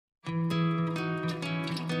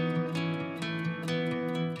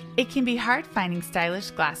It can be hard finding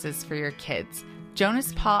stylish glasses for your kids.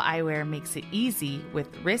 Jonas Paul Eyewear makes it easy with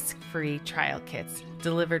risk-free trial kits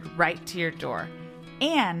delivered right to your door.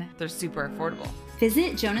 And they're super affordable.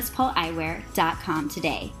 Visit JonasPaulEyewear.com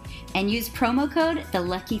today and use promo code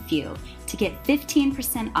TheLuckyFew to get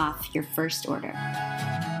 15% off your first order.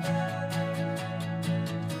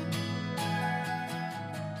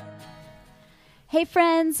 Hey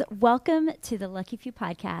friends, welcome to the Lucky Few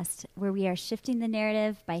podcast, where we are shifting the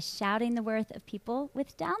narrative by shouting the worth of people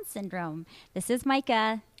with Down syndrome. This is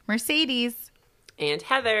Micah. Mercedes. And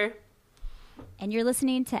Heather. And you're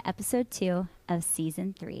listening to episode 2 of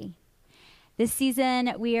season 3. This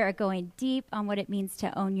season, we are going deep on what it means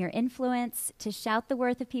to own your influence, to shout the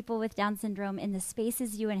worth of people with Down syndrome in the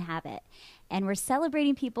spaces you inhabit. And we're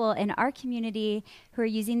celebrating people in our community who are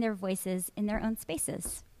using their voices in their own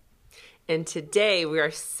spaces. And today we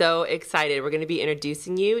are so excited. We're going to be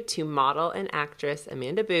introducing you to model and actress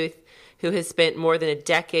Amanda Booth, who has spent more than a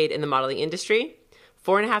decade in the modeling industry.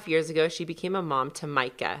 4.5 years ago, she became a mom to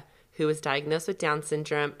Micah, who was diagnosed with Down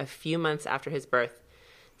syndrome a few months after his birth.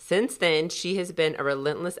 Since then, she has been a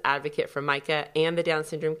relentless advocate for Micah and the Down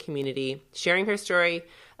syndrome community, sharing her story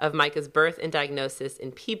of Micah's birth and diagnosis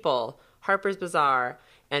in People, Harper's Bazaar,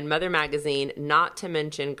 and Mother Magazine, not to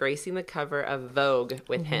mention gracing the cover of Vogue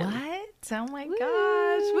with him. What? Oh my Woo.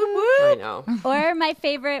 gosh. Woo woo. I know. Or my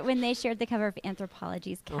favorite, when they shared the cover of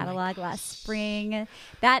Anthropologie's catalog last spring.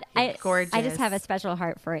 That Gorgeous. I just have a special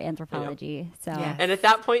heart for Anthropologie. So Yes. And at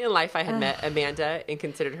that point in life, I had met Amanda and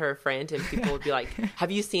considered her a friend, and people would be like,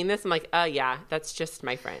 have you seen this? I'm like, yeah, that's just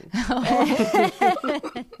my friend. I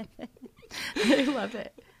love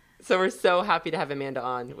it. So we're so happy to have Amanda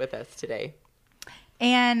on with us today.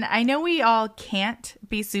 And I know we all can't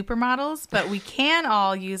be supermodels, but we can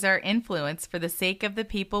all use our influence for the sake of the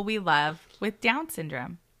people we love with Down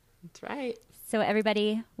syndrome. That's right. So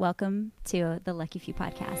everybody, welcome to the Lucky Few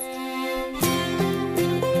podcast.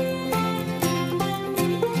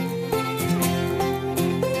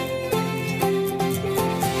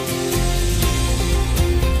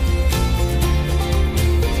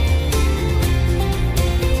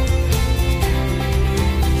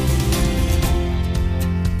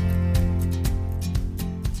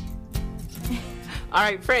 All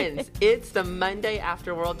right, friends, it's the Monday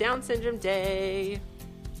after World Down Syndrome Day.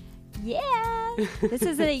 Yeah. This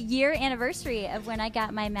is a year anniversary of when I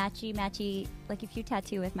got my matchy Lucky Few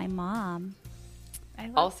tattoo with my mom. I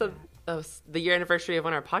love Also, the year anniversary of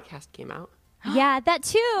when our podcast came out. Yeah, that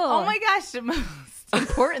too. Oh my gosh, most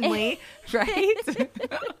importantly, right?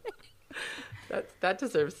 That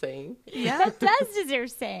deserves saying. Yeah. That does deserve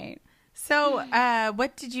saying. So,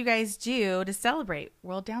 what did you guys do to celebrate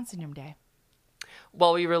World Down Syndrome Day?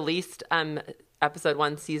 Well, we released episode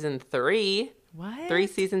 1, season 3. What? 3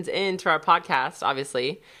 seasons into our podcast,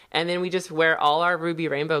 obviously. And then we just wear all our Ruby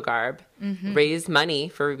Rainbow garb, raise money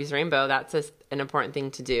for Ruby's Rainbow. That's an important thing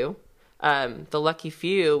to do. The Lucky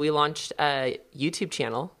Few, we launched a YouTube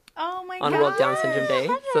channel Oh my on gosh. World Down Syndrome Day.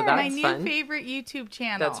 So that's My new fun. favorite YouTube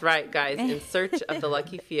channel. That's right, guys. In search of the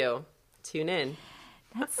Lucky Few. Tune in.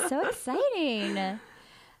 That's so exciting.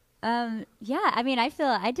 Yeah, I mean,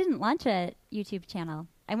 I didn't launch a YouTube channel.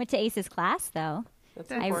 I went to Ace's class, though. That's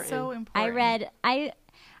That's important. so important. I read, I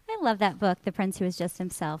love that book, The Prince Who Was Just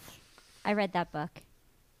Himself. I read that book.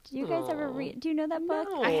 Did you guys ever read, do you know that book?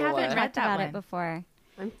 No. I haven't I read Talked that about one. it before.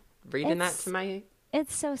 I'm reading that It's- to my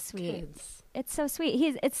It's so sweet. kids. It's so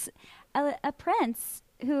sweet. It's a prince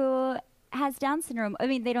who has Down syndrome. I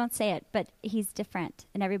mean, they don't say it, but he's different.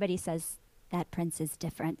 And everybody says that prince is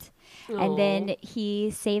different. And then he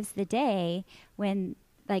saves the day when,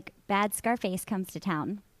 like, bad Scarface comes to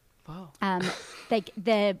town. Whoa. Like,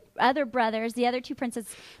 the other brothers, the other 2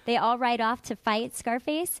 princes, they all ride off to fight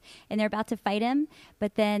Scarface, and they're about to fight him.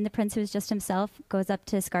 But then the prince who's just himself goes up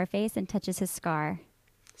to Scarface and touches his scar.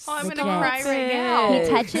 Oh, I'm going to Legit. cry right now. He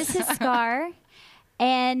touches his scar,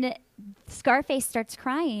 and Scarface starts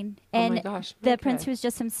crying. And my gosh, the Micah. prince who's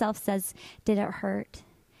just himself says, "Did it hurt?"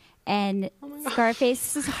 And Oh my gosh.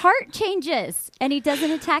 Scarface's heart changes, and he doesn't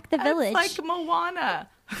attack the village. It's like Moana.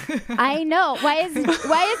 I know. Why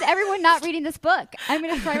is everyone not reading this book? I'm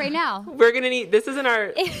going to cry right now. We're going to need, this is in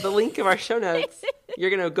the link of our show notes. You're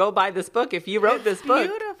going to go buy this book. If you wrote this book,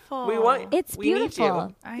 Beautiful. we want, It's we need beautiful.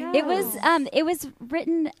 you. I know. It was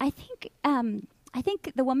written, I think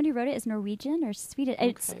the woman who wrote it is Norwegian or Swedish.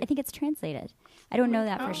 I think it's translated. I don't know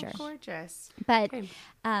that Oh, for sure. gorgeous. But Okay.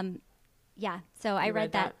 yeah, so I You read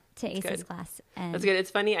read that to That's Ace's good. class. And That's good. It's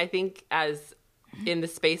funny. I think as in the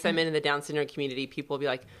space I'm in the Down syndrome community, people will be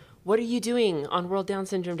like, what are you doing on World Down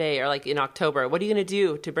Syndrome Day? Or like in October, what are you going to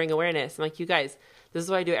do to bring awareness? I'm like, you guys, this is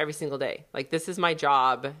what I do every single day. Like, this is my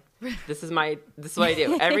job. This is what I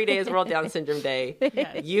do. Every day is World Down Syndrome Day.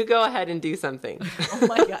 Yes. You go ahead and do something. Oh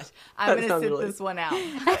my gosh. I'm going to sit really... this one out.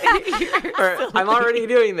 Or, I'm already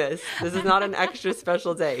doing this. This is not an extra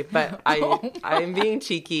special day, but I'm being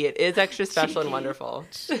cheeky. It is extra special and wonderful.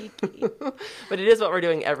 Cheeky. But it is what we're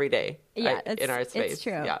doing every day in our space. It's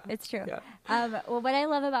true. Yeah. It's true. Yeah. Well, what I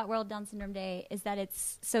love about World Down Syndrome Day is that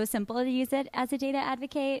it's so simple to use it as a day to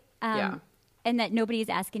advocate. And that nobody's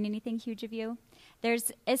asking anything huge of you.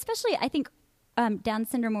 There's, especially, I think, Down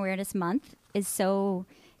Syndrome Awareness Month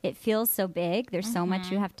it feels so big. There's so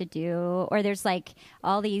much you have to do. Or there's like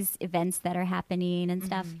all these events that are happening and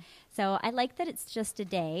stuff. So I like that it's just a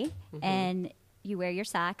day and you wear your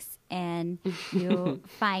socks and you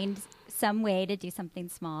find some way to do something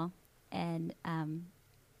small. And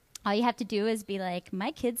all you have to do is be like,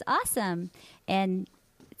 my kid's awesome. And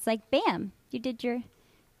it's like, bam, you did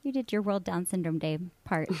your World Down Syndrome Day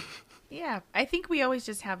part. Yeah, I think we always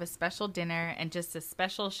just have a special dinner and just a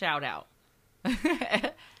special shout out.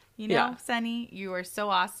 Sunny, you are so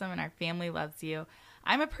awesome and our family loves you.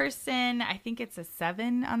 I'm a person, I think it's a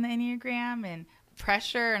 7 on the Enneagram, and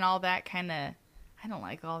pressure and all that I don't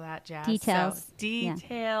like all that jazz.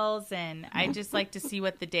 Details. And I just like to see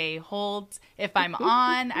what the day holds. If I'm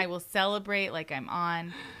on, I will celebrate like I'm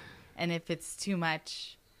on. And if it's too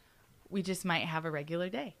much, we just might have a regular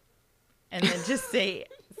day. And then just say,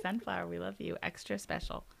 Sunflower, we love you. Extra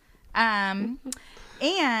special.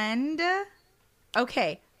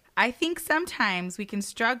 Okay, I think sometimes we can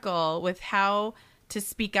struggle with how to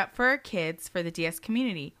speak up for our kids for the DS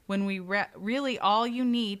community when we really all you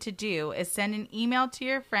need to do is send an email to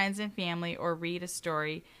your friends and family or read a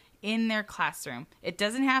story in their classroom. It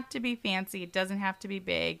doesn't have to be fancy. It doesn't have to be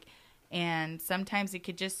big. And sometimes it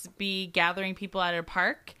could just be gathering people at a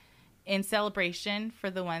park in celebration for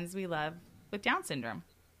the ones we love with Down syndrome.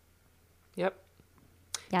 Yep.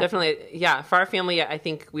 Definitely. Yeah. For our family, I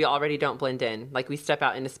think we already don't blend in. Like we step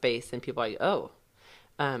out into space and people are like, oh,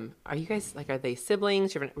 are you guys are they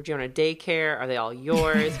siblings? Would you want a daycare? Are they all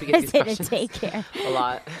yours? We get these questions daycare a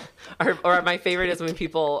lot. Or my favorite is when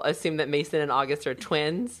people assume that Mason and August are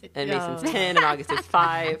twins and Mason's 10 and August is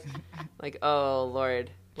 5. Like, oh,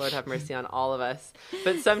 Lord have mercy on all of us.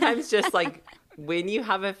 But sometimes just like when you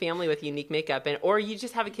have a family with unique makeup or you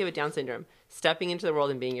just have a kid with Down syndrome, stepping into the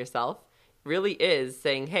world and being yourself really is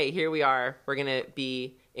saying, hey, here we are. We're going to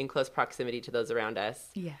be in close proximity to those around us.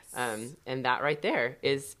 Yes. And that right there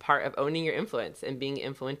is part of owning your influence and being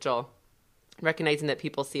influential, recognizing that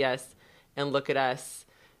people see us and look at us.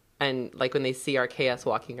 And like when they see our chaos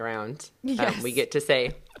walking around, we get to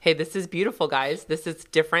say, hey, this is beautiful, guys. This is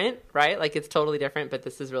different, right? Like it's totally different, but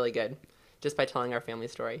this is really good just by telling our family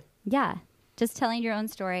story. Yeah. Just telling your own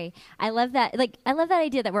story. I love that. I love that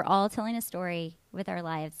idea that we're all telling a story with our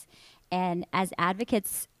lives. And as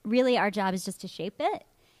advocates, really our job is just to shape it,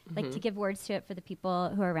 to give words to it for the people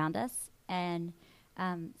who are around us. And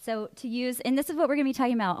so to use, and this is what we're going to be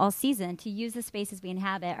talking about all season, to use the spaces we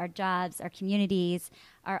inhabit, our jobs, our communities,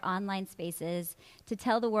 our online spaces, to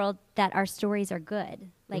tell the world that our stories are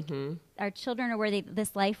good. Like our children are worthy.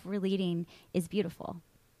 This life we're leading is beautiful.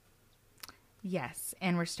 Yes,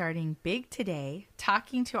 and we're starting big today,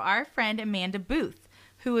 talking to our friend Amanda Booth,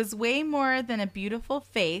 who is way more than a beautiful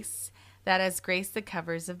face that has graced the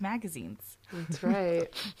covers of magazines. That's right.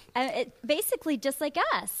 Basically just like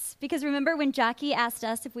us. Because remember when Jockey asked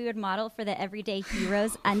us if we would model for the Everyday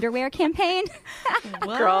Heroes underwear campaign?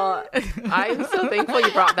 Girl, I'm so thankful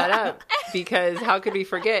you brought that up because how could we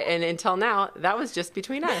forget? And until now, that was just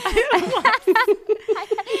between us. I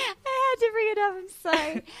had to bring it up. I'm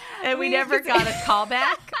sorry. And we never got a call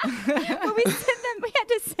back. Well, we had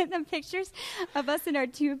to send them pictures of us in our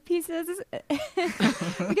tube pieces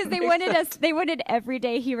because they wanted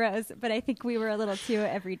everyday heroes, but I think we were a little too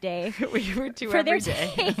everyday. We were too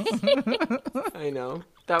everyday. I know.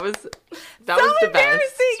 That was the best.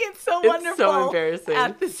 It's so wonderful. It's so embarrassing.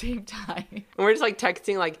 At the same time. And we're just like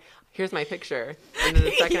texting like, here's my picture. And then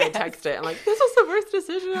the second I text it, I'm like, this was the worst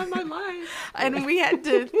decision of my life. And we had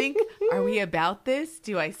to think, are we about this?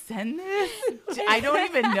 Do I send this? I don't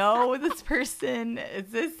even know this person. Is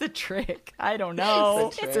this a trick? I don't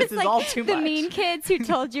know. This is like all too much. The mean kids who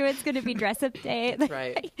told you it's going to be dress up day. That's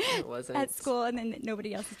right. It wasn't. At school, and then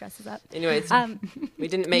nobody else dresses up. Anyways, we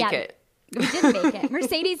didn't make it. We didn't make it.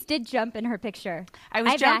 Mercedes did jump in her picture. I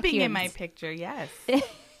was jumping in my picture, yes.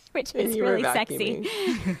 Which was really sexy.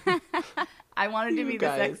 I wanted to be the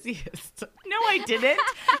sexiest. No, I didn't.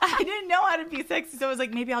 I didn't know how to be sexy. So I was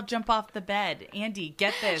like, maybe I'll jump off the bed. Andy,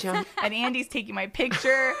 get this. And Andy's taking my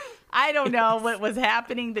picture. I don't know what was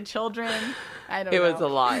happening. The children I don't It know. was a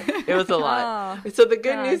lot. It was a lot. Oh, So the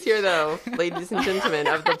good gosh. news here, though, ladies and gentlemen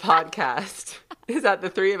of the podcast, is that the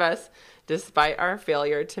three of us, despite our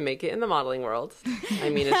failure to make it in the modeling world, I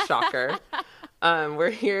mean, a shocker,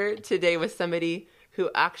 we're here today with somebody who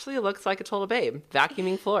actually looks like a total babe,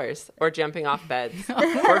 vacuuming floors or jumping off beds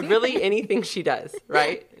or really anything she does,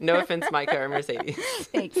 right? No offense, Micah or Mercedes.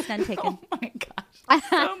 Thanks, none taken. Oh my gosh.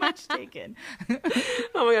 So much taken.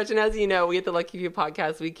 Oh my gosh. And as you know, we at the Lucky Few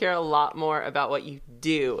podcast, we care a lot more about what you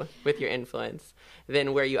do with your influence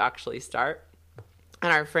than where you actually start.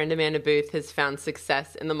 And our friend Amanda Booth has found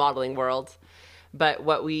success in the modeling world. But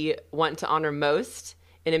what we want to honor most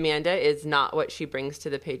in Amanda is not what she brings to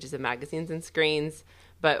the pages of magazines and screens,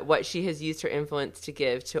 but what she has used her influence to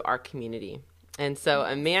give to our community. And so,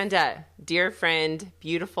 Amanda, dear friend,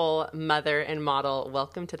 beautiful mother and model,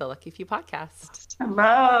 welcome to the Lucky Few podcast.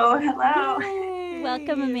 Hello.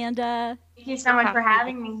 Welcome, Amanda. Thank you so much for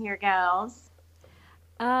having me here, girls.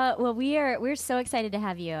 Well, we're so excited to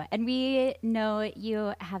have you, and we know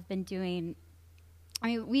you have been doing. I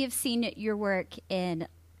mean, we have seen your work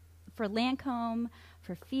for Lancome,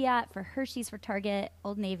 for Fiat, for Hershey's, for Target,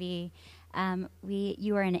 Old Navy.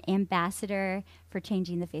 You are an ambassador for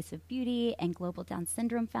Changing the Face of Beauty and Global Down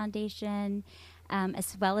Syndrome Foundation,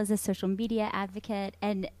 as well as a social media advocate.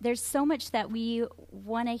 And there's so much that we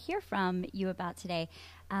want to hear from you about today.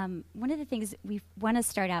 One of the things we want to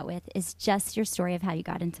start out with is just your story of how you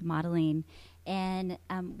got into modeling and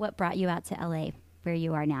what brought you out to LA, where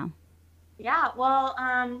you are now. Yeah, well,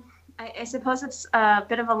 I suppose it's a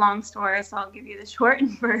bit of a long story, so I'll give you the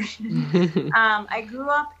shortened version. I grew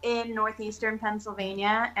up in northeastern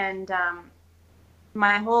Pennsylvania, and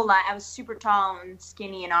my whole life I was super tall and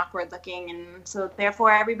skinny and awkward looking, and so therefore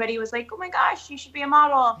everybody was like, "Oh my gosh, you should be a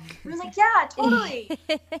model." I was like, "Yeah, totally."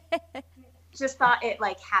 Just thought it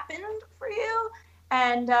like happened for you,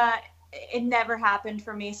 and it never happened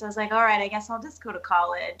for me. So I was like, all right, I guess I'll just go to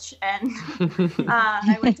college. And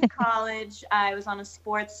I went to college. I was on a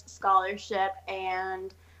sports scholarship,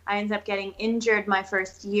 and I ended up getting injured my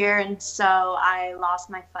first year. And so I lost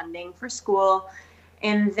my funding for school,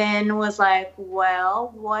 and then was like,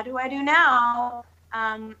 well, what do I do now?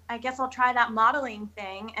 I guess I'll try that modeling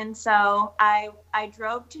thing. And so I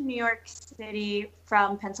drove to New York City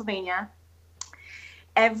from Pennsylvania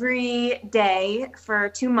every day for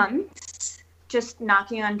 2 months, just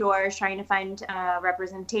knocking on doors, trying to find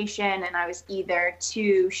representation. And I was either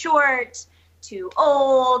too short, too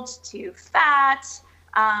old, too fat,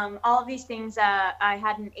 all of these things. I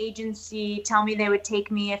had an agency tell me they would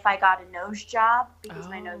take me if I got a nose job because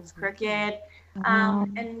my nose is crooked.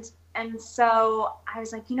 And so I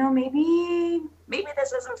was like, maybe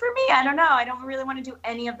this isn't for me. I don't know. I don't really want to do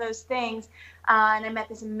any of those things. And I met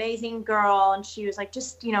this amazing girl, and she was like,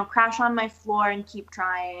 just, crash on my floor and keep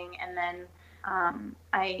trying. And then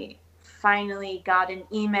I finally got an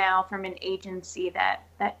email from an agency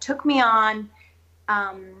that took me on.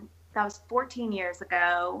 That was 14 years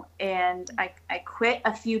ago. And I quit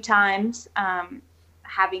a few times,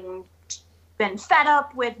 having been fed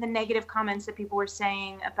up with the negative comments that people were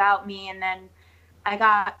saying about me. And then I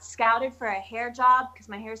got scouted for a hair job because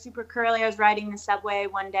my hair is super curly. I was riding the subway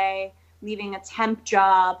one day, leaving a temp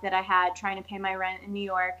job that I had, trying to pay my rent in New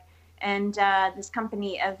York. And this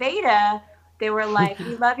company, Aveda, they were like,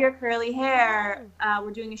 we love your curly hair.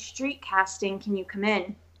 We're doing a street casting. Can you come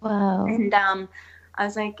in? Wow. And I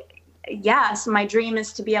was like, yeah, so my dream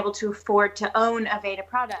is to be able to afford to own a Aveda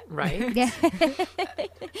product. Right. Yeah.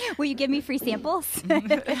 Will you give me free samples? So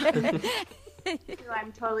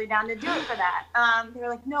I'm totally down to do it for that. They were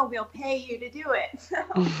like, no, we'll pay you to do it.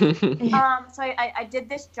 So I did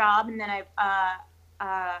this job, and then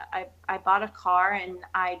I bought a car and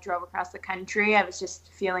I drove across the country. I was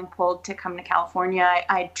just feeling pulled to come to California.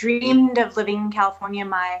 I dreamed of living in California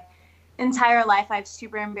my entire life. I have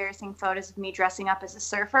super embarrassing photos of me dressing up as a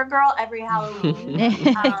surfer girl every Halloween.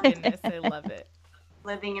 Goodness, I love it.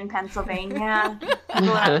 Living in Pennsylvania.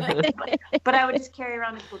 But I would just carry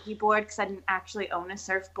around a boogie board because I didn't actually own a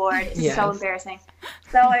surfboard. It's so embarrassing.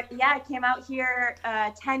 So I came out here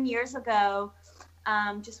 10 years ago,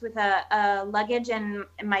 just with a luggage and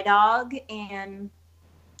my dog. And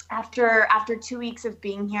after 2 weeks of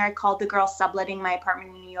being here, I called the girl subletting my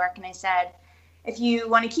apartment in New York, and I said, if you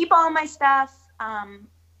want to keep all my stuff,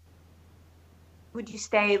 would you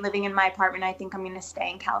stay living in my apartment? I think I'm going to stay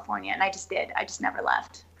in California. And I just did. I just never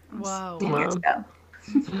left. Whoa. 10 years ago.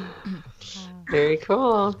 Very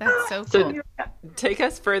cool. That's so cool. So take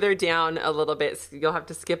us further down a little bit. You'll have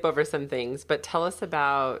to skip over some things, but tell us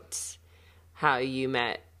about how you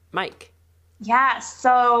met Mike. Yeah.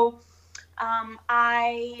 So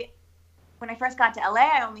I when I first got to LA,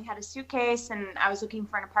 I only had a suitcase and I was looking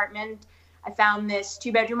for an apartment. I found this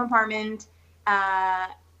 2-bedroom apartment,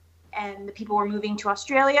 and the people were moving to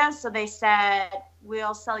Australia. So they said,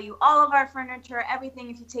 we'll sell you all of our furniture, everything,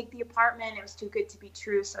 if you take the apartment. It was too good to be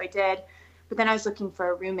true, so I did. But then I was looking for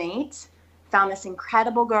a roommate, found this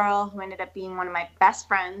incredible girl who ended up being one of my best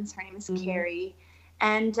friends. Her name is Carrie.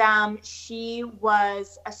 And she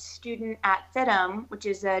was a student at FIDM, which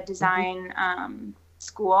is a design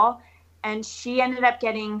school. And she ended up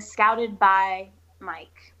getting scouted by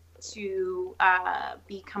Mike to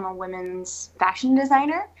become a women's fashion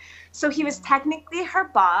designer. So he was technically her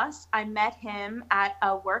boss. I met him at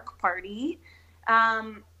a work party.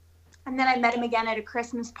 And then I met him again at a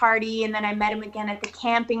Christmas party. And then I met him again at the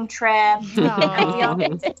camping trip. And we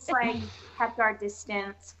always just like kept our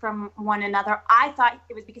distance from one another. I thought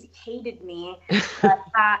it was because he hated me. But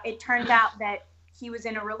it turned out that he was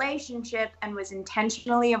in a relationship and was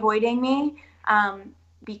intentionally avoiding me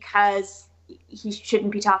because he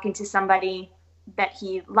shouldn't be talking to somebody that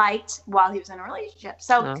he liked while he was in a relationship.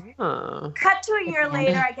 So cut to a year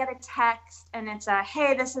later, I get a text and it's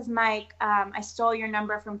hey, this is Mike. I stole your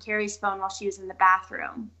number from Carrie's phone while she was in the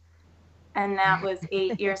bathroom. And that was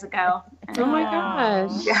 8 years ago. And, oh my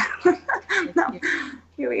gosh. Yeah. No,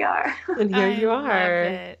 here we are. And here you are. I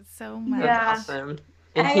love it so much. That's awesome.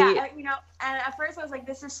 And and at first I was like,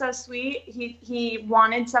 this is so sweet. He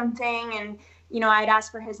wanted something, and I'd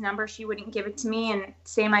asked for his number. She wouldn't give it to me, and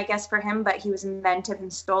same, I guess, for him, but he was inventive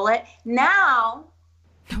and stole it. Now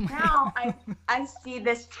I see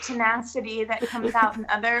this tenacity that comes out in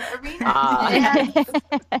other arenas.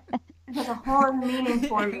 It has a whole other meaning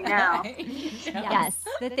for me now. Yes,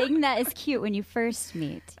 the thing that is cute when you first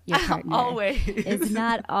meet your partner is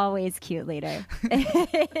not always cute later.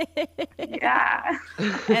 Yeah.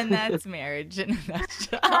 And that's marriage in a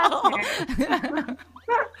nutshell.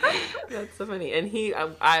 That's so funny. And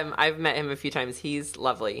I've met him a few times. He's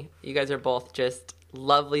lovely. You guys are both just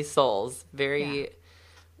lovely souls. Very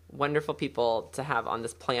wonderful people to have on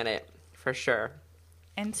this planet, for sure.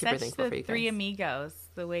 And Super such thankful for the you three guys. amigos,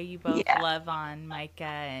 the way you both love on Micah,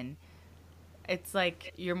 and it's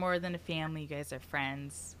like you're more than a family. You guys are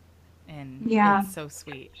friends, and it's so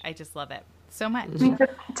sweet. I just love it so much. It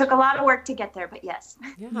took a lot of work to get there, but yes.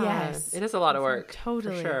 Yeah, Yes. it is a lot of work.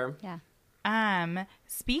 Totally. For sure. Yeah.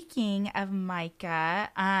 Speaking of Micah,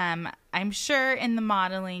 I'm sure in the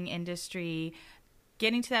modeling industry,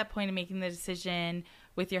 getting to that point of making the decision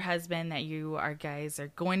with your husband that you guys are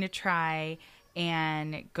going to try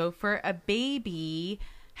and go for a baby.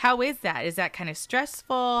 How is that? Is that kind of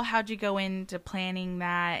stressful? How'd you go into planning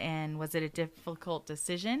that? And was it a difficult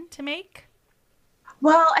decision to make?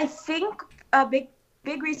 Well, I think a big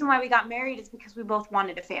reason why we got married is because we both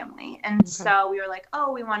wanted a family. And so we were like,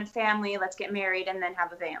 oh, we want a family. Let's get married and then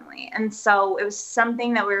have a family. And so it was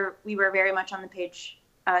something that we were very much on the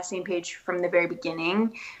same page from the very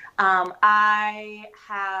beginning. I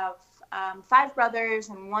have 5 brothers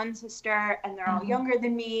and 1 sister, and they're all younger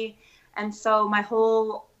than me. And so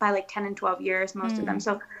by like 10 and 12 years, most of them.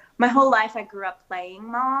 So my whole life I grew up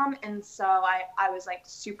playing mom. And so I was like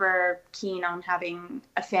super keen on having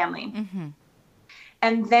a family.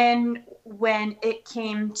 And then when it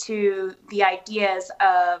came to the ideas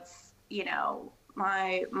of,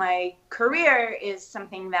 my career is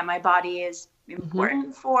something that my body is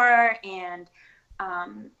important for. And,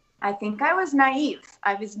 I think I was naive.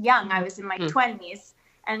 I was young. I was in my 20s.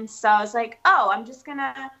 And so I was like, oh, I'm just going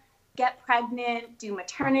to get pregnant, do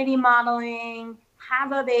maternity modeling,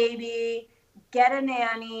 have a baby, get a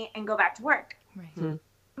nanny, and go back to work. Right.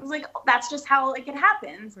 I was like, oh, that's just how it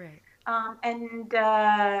happens. Right. And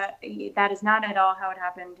that is not at all how it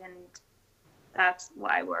happened. And that's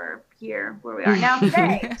why we're here where we are now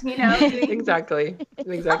today, doing Exactly.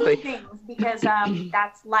 other things, because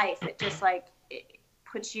that's life. It just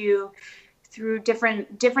puts you through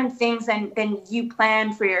different things than you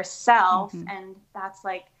plan for yourself. And that's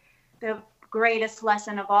like the greatest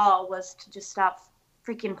lesson of all, was to just stop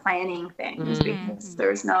freaking planning things, because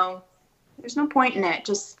there's no point in it.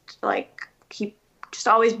 Just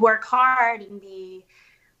always work hard and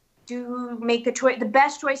make the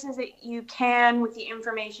best choices that you can with the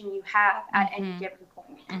information you have at any given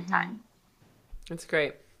point in time. That's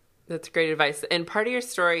great. That's great advice. And part of your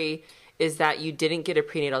story is that you didn't get a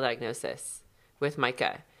prenatal diagnosis with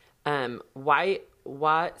Micah.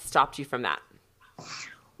 What stopped you from that?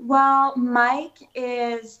 Well, Mike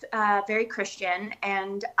is very Christian,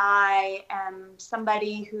 and I am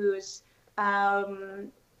somebody who's,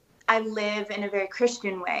 I live in a very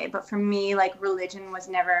Christian way, but for me, religion was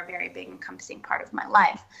never a very big encompassing part of my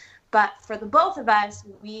life. But for the both of us,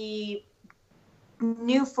 we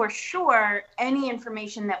knew for sure any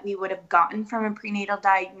information that we would have gotten from a prenatal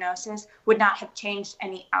diagnosis would not have changed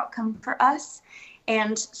any outcome for us.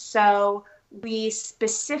 And so we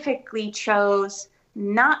specifically chose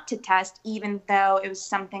not to test, even though it was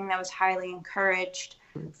something that was highly encouraged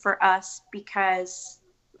for us, because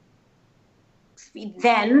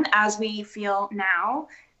then, as we feel now,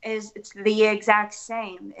 is it's the exact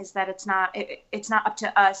same, is that it's not up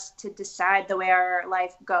to us to decide the way our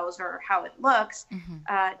life goes or how it looks,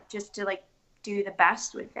 just to like do the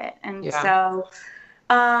best with it. And so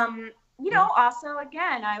also,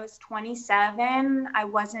 again, I was 27. I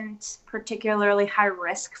wasn't particularly high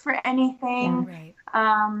risk for anything. Right.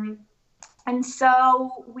 And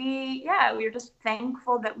so we were just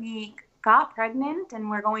thankful that we got pregnant and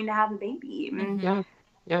we're going to have a baby. And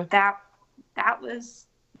that was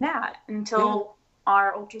that until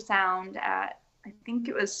our ultrasound at, I think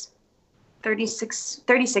it was 36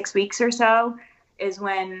 weeks or so, is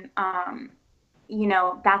when,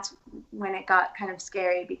 that's when it got kind of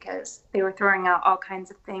scary, because they were throwing out all kinds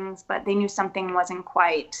of things, but they knew something wasn't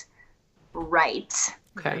quite right.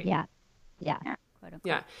 Okay. Yeah. Yeah.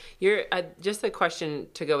 You're just a question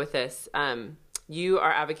to go with this. You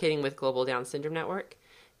are advocating with Global Down Syndrome Network,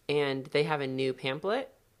 and they have a new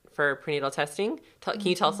pamphlet for prenatal testing. Can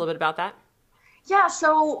you tell us a little bit about that? Yeah.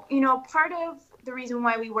 So, part of the reason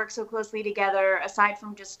why we work so closely together, aside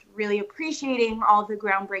from just really appreciating all the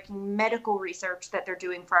groundbreaking medical research that they're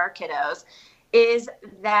doing for our kiddos, is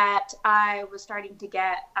that I was starting to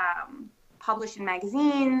get published in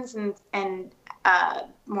magazines and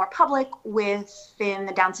more public within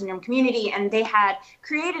the Down syndrome community, and they had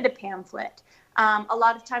created a pamphlet. A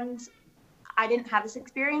lot of times I didn't have this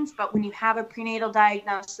experience, but when you have a prenatal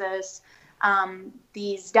diagnosis,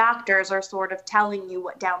 these doctors are sort of telling you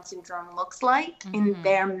what Down syndrome looks like in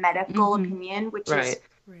their medical opinion, which is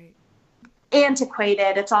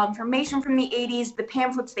antiquated. It's all information from the 80s. The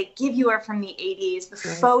pamphlets they give you are from the 80s. The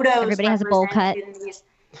photos everybody has a bowl cut. In these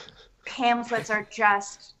pamphlets are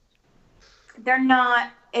just, they're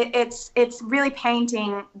not, it's really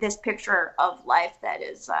painting this picture of life that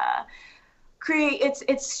is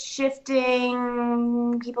it's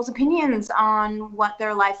shifting people's opinions on what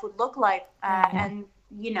their life would look like, and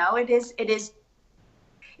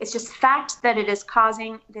it's just fact that it is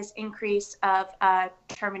causing this increase of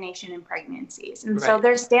termination in pregnancies. And so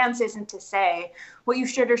their stance isn't to say what you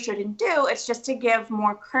should or shouldn't do. It's just to give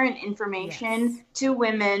more current information to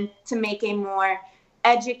women to make a more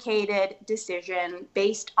educated decision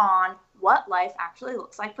based on what life actually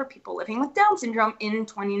looks like for people living with Down syndrome in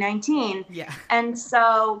 2019. Yeah. And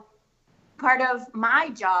so part of my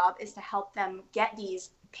job is to help them get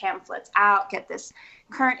these pamphlets out, get this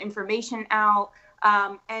current information out.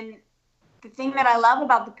 And the thing that I love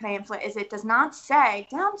about the pamphlet is it does not say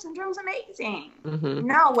Down syndrome's amazing.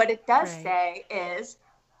 No, what it does say is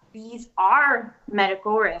these are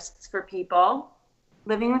medical risks for people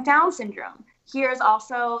living with Down syndrome. Here's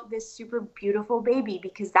also this super beautiful baby,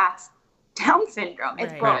 because that's Down syndrome.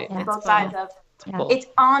 It's both. It's both sides of. It's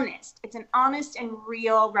honest. It's an honest and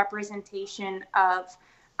real representation of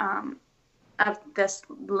this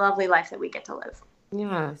lovely life that we get to live.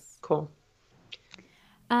 Yeah, cool.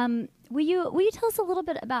 Will you tell us a little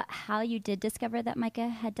bit about how you did discover that Micah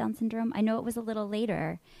had Down syndrome? I know it was a little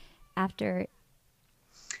later after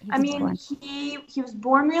he was born. He was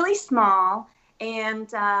born really small, and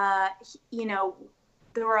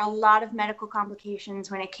there were a lot of medical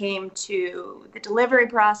complications when it came to the delivery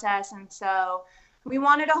process. And so we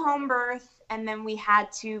wanted a home birth, and then we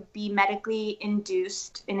had to be medically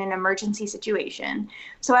induced in an emergency situation.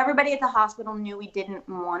 So everybody at the hospital knew we didn't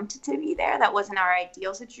want to be there. That wasn't our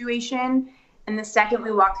ideal situation. And the second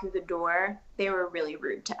we walked through the door, they were really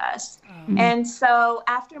rude to us. And so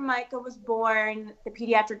after Micah was born, the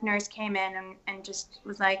pediatric nurse came in and just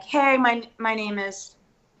was like, hey, my name is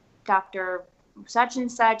Dr. such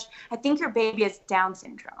and such. I think your baby has Down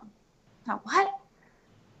syndrome. I went,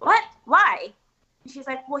 what? Why? And she's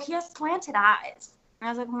like, well, he has slanted eyes. And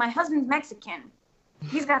I was like, well, my husband's Mexican.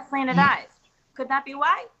 He's got slanted eyes. Could that be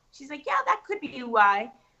why? She's like, yeah, that could be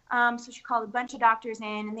why. So she called a bunch of doctors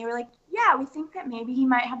in, and they were like, yeah, we think that maybe he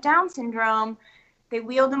might have Down syndrome. They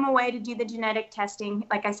wheeled him away to do the genetic testing.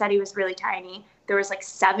 Like I said, he was really tiny. There was like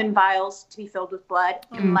 7 vials to be filled with blood.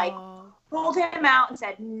 And Mike pulled him out and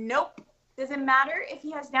said, nope. Doesn't matter if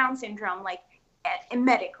he has Down syndrome, like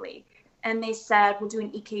medically. And they said, we'll do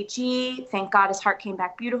an EKG. Thank God his heart came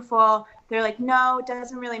back beautiful. They're like, no, it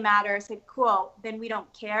doesn't really matter. I said, cool. Then we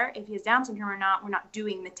don't care if he has Down syndrome or not. We're not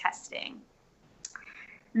doing the testing.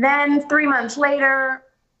 Then 3 months later,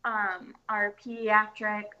 our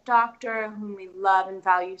pediatric doctor, whom we love and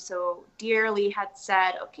value so dearly, had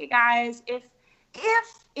said, okay, guys, if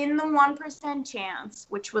in the 1% chance,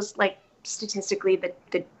 which was like statistically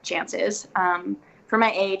the chances for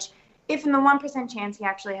my age, if in the 1% chance he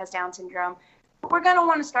actually has Down syndrome, we're going to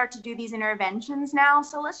want to start to do these interventions now.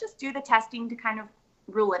 So let's just do the testing to kind of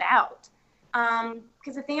rule it out.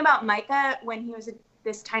 Because the thing about Micah when he was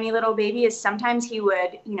this tiny little baby is sometimes he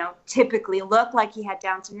would, typically look like he had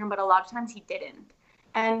Down syndrome, but a lot of times he didn't.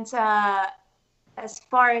 And as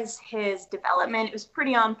far as his development, it was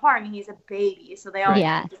pretty on par. I mean, he's a baby, so they all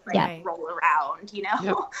just roll around,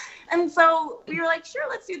 Yep. And so we were like, sure,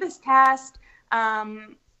 let's do this test.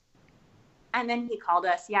 And then he called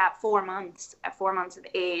us, at 4 months of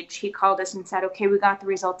age, he called us and said, okay, we got the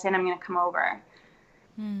results in, I'm going to come over.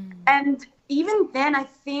 And even then, I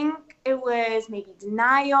think it was maybe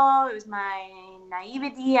denial. It was my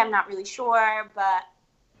naivety. I'm not really sure, but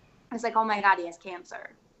I was like, oh my God, he has cancer.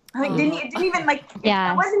 Like, it didn't even like,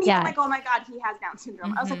 I wasn't even like, oh my God, he has Down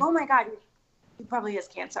syndrome. I was like, oh my God, he probably has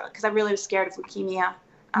cancer, because I really was scared of leukemia.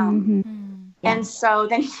 And so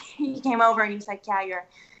then he came over and he was like, yeah,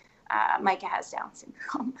 Micah has Down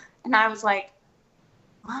syndrome. And I was like,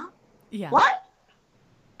 what? Yeah. What?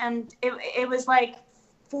 And it was like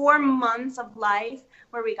 4 months of life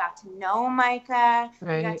where we got to know Micah.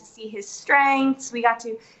 Right. We got to see his strengths.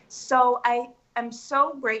 So I'm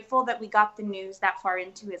so grateful that we got the news that far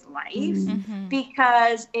into his life,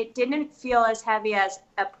 because it didn't feel as heavy as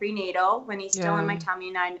a prenatal when he's still in my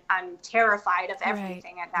tummy, and I'm terrified of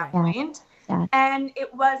everything at that point. Yeah. And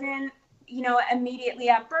it wasn't, immediately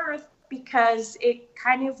at birth, because it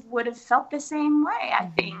kind of would have felt the same way, I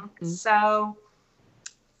think. So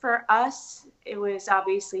for us, it was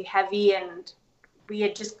obviously heavy, and we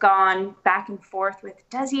had just gone back and forth with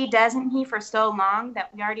does he, doesn't he for so long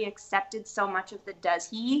that we already accepted so much of the does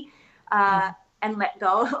he and let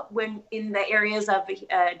go when in the areas of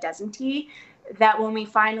doesn't he, that when we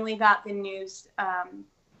finally got the news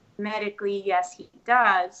medically, yes, he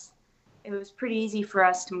does, it was pretty easy for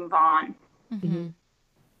us to move on.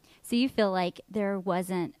 So you feel like there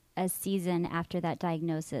wasn't a season after that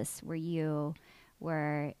diagnosis where you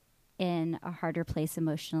were in a harder place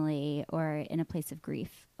emotionally or in a place of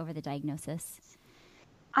grief over the diagnosis?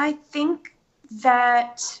 I think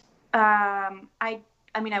that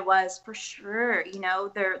I was for sure.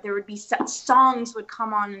 There would be songs would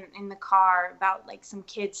come on in the car about like some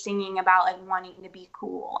kids singing about like wanting to be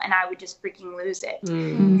cool, and I would just freaking lose it, because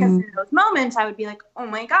in those moments I would be like, oh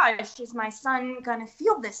my gosh, is my son gonna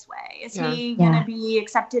feel this way? Is he gonna be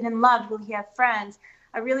accepted and loved? Will he have friends?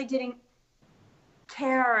 I really didn't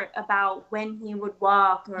care about when he would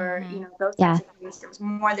walk or those types of things. It was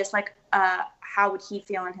more this like how would he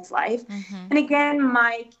feel in his life. And again,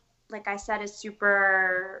 Mike, like I said, is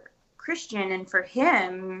super Christian, and for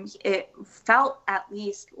him it felt at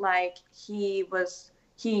least like he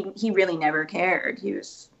really never cared. He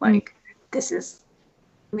was like,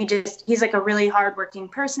 he's like a really hardworking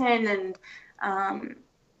person, and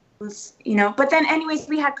but then anyways,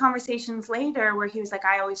 we had conversations later where he was like,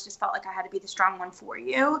 I always just felt like I had to be the strong one for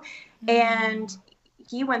you. And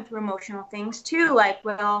he went through emotional things too. Like,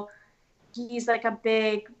 well, he's like a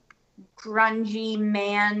big grungy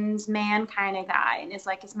man's man kind of guy. And it's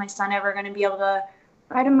like, is my son ever going to be able to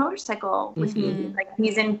ride a motorcycle with me? Like,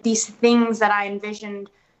 he's in these things that I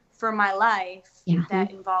envisioned for my life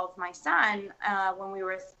that involved my son. When we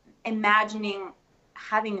were imagining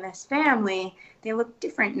having this family, they look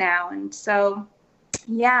different now. And so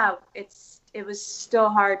it was still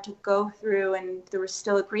hard to go through, and there was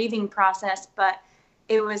still a grieving process, but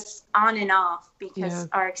it was on and off, because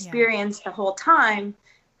our experience the whole time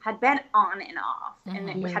had been on and off. And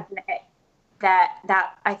it had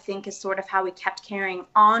that I think is sort of how we kept carrying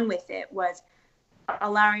on with it, was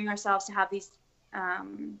allowing ourselves to have these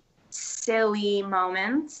silly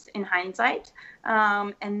moments in hindsight,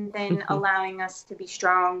 and then allowing us to be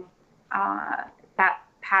strong. That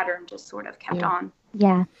pattern just sort of kept on.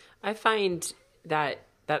 Yeah. I find that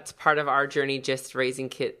that's part of our journey, just raising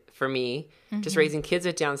kids, for me, just raising kids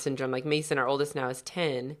with Down syndrome. Like Mason, our oldest now, is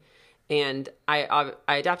 10, and I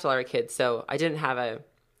adopt all our kids, so I didn't have a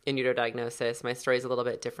in utero diagnosis. My story is a little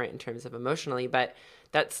bit different in terms of emotionally, but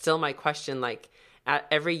that's still my question. Like,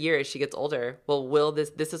 every year as she gets older, well, will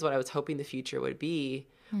this is what I was hoping the future would be,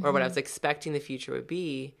 or what I was expecting the future would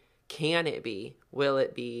be. Can it be? Will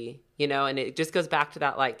it be? And it just goes back to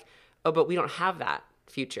that, like, oh, but we don't have that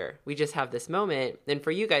future. We just have this moment. And for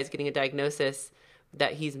you guys getting a diagnosis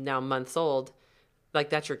that he's now months old, like,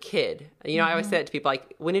 that's your kid. I always say it to people,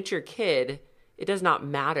 like, when it's your kid, it does not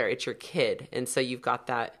matter. It's your kid. And so you've got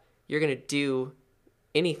that, you're going to do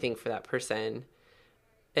anything for that person.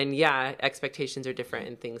 And yeah, expectations are different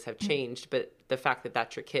and things have changed, but the fact that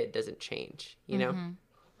that's your kid doesn't change, you know?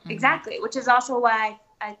 Exactly, which is also why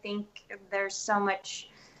I think there's so much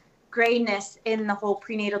grayness in the whole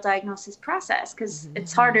prenatal diagnosis process, because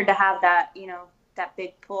it's harder to have that, you know, that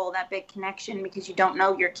big pull, that big connection, because you don't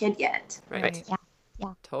know your kid yet. Right.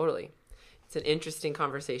 Yeah. Totally. It's an interesting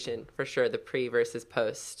conversation for sure, the pre versus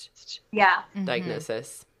post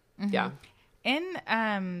diagnosis. Yeah.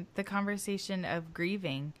 And the conversation of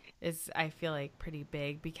grieving is, I feel like, pretty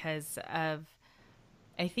big because of,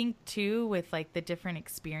 I think too, with like the different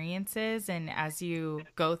experiences, and as you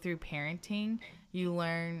go through parenting, you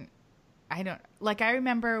learn, I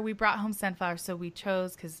remember we brought home Sunflower, so we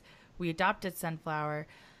chose, because we adopted Sunflower,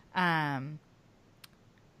 there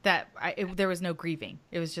was no grieving.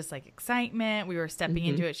 It was just like excitement. We were stepping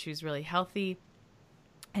into it. She was really healthy.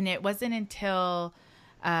 And it wasn't until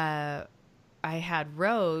I had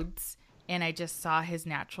Rhodes and I just saw his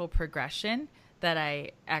natural progression that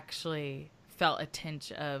I actually felt a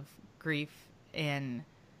tinge of grief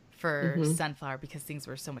for Sunflower, because things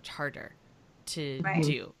were so much harder to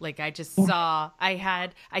do. Like I just saw, I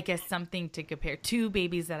had, I guess, something to compare, two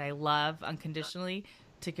babies that I love unconditionally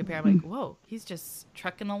to compare. I'm like, whoa, he's just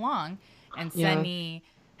trucking along. And Sunny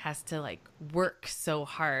has to like work so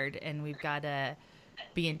hard, and we've got to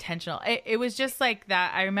be intentional. It was just like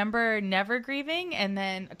that. I remember never grieving, and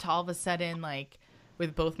then to all of a sudden, like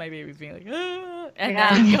with both my babies being like, and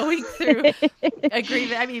then going through a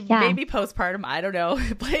grieving. I mean, maybe postpartum, I don't know,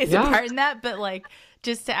 plays a part in that, but like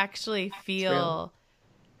just to actually feel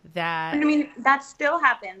that. I mean, that still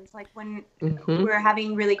happens. Like when we're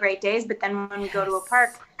having really great days, but then when we go to a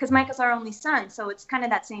park, because Micah's our only son, so it's kind of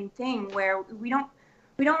that same thing where we don't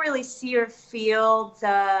really see or feel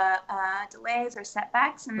the delays or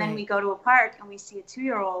setbacks, and then we go to a park and we see a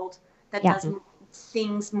 2-year-old that does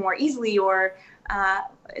things more easily or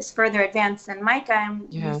is further advanced than Micah, and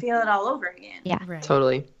we feel it all over again. Yeah,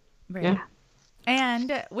 totally. Right. Yeah.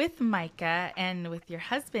 And with Micah and with your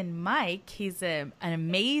husband, Mike, he's an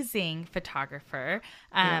amazing photographer.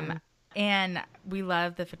 And we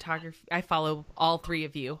love the photography. I follow all three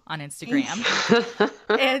of you on Instagram.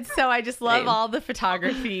 And so I just love all the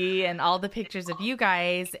photography and all the pictures of you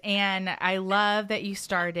guys. And I love that you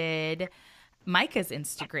started Micah's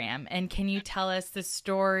Instagram. And can you tell us the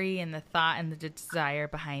story and the thought and the desire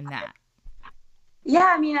behind that?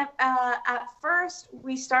 Yeah, I mean, at first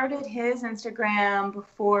we started his Instagram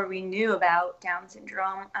before we knew about Down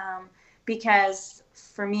syndrome, because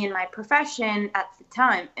for me and my profession at the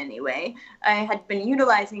time anyway, I had been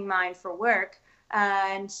utilizing mine for work.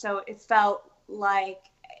 And so it felt like,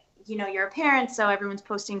 you know, you're a parent, so everyone's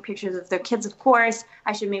posting pictures of their kids, of course.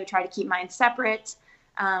 I should maybe try to keep mine separate.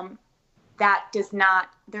 There's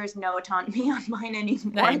no autonomy on mine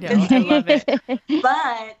anymore. I know, I love it.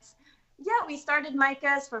 But yeah, we started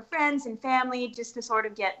Micah's for friends and family just to sort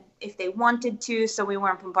of get, if they wanted to, so we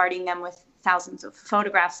weren't bombarding them with thousands of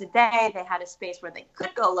photographs a day. They had a space where they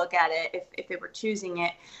could go look at it if they were choosing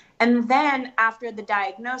it. And then after the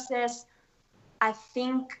diagnosis, I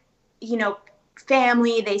think, you know,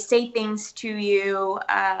 family, they say things to you.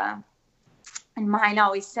 And mine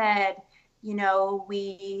always said, you know,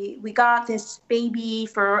 we got this baby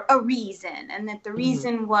for a reason, and that the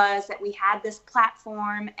reason was that we had this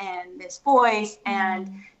platform and this voice,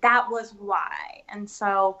 and that was why. And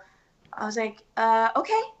so I was like,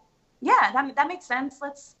 okay, yeah, that makes sense.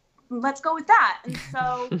 Let's go with that. And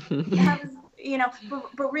so that was, you know,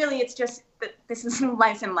 but really it's just that this is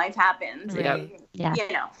life, and life happens. Right. Yeah.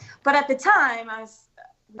 You know, but at the time I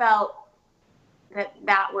felt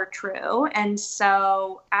that were true. And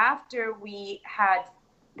so after we had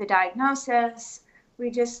the diagnosis,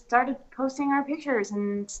 we just started posting our pictures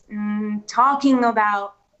and talking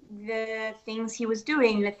about the things he was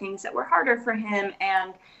doing, the things that were harder for him.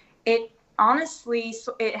 And it honestly,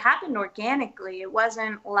 it happened organically. It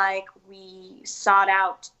wasn't like we sought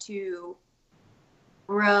out to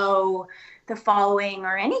grow the following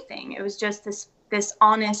or anything. It was just this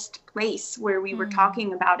honest place where we were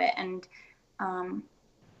talking about it. And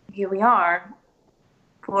here we are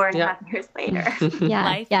 4.5 years later.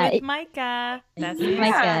 Life with Micah. That's the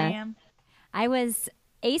Instagram.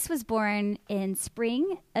 Ace was born in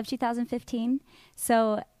spring of 2015.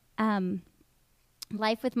 So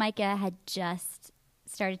Life with Micah had just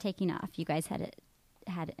started taking off. You guys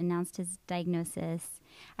had announced his diagnosis.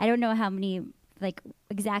 I don't know how many, like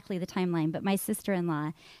exactly the timeline, but my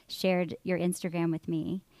sister-in-law shared your Instagram with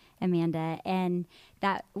me, Amanda, and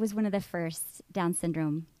that was one of the first Down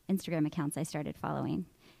syndrome Instagram accounts I started following.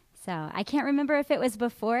 So I can't remember if it was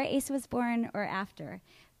before Ace was born or after,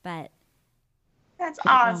 but That's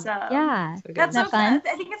awesome. Yeah. So good. That's Isn't so that fun?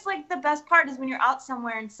 fun. I think it's like the best part is when you're out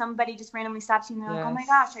somewhere and somebody just randomly stops you and they're like, oh my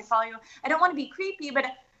Yes. gosh, I follow you. I don't want to be creepy, but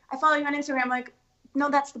I follow you on Instagram. I'm like, no,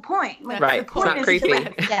 that's the point. Like, Right. the It's point not is creepy. to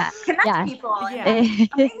like, Yeah. connect Yeah. people. And Yeah.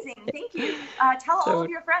 that's amazing. Thank you. Tell all So- of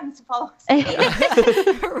your friends to follow us.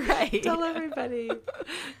 Right. Tell everybody.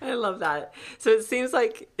 I love that. So it seems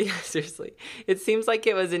like, yeah, seriously, it seems like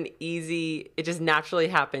it was it just naturally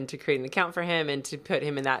happened to create an account for him and to put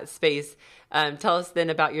him in that space. Tell us then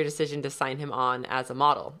about your decision to sign him on as a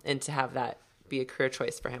model and to have that be a career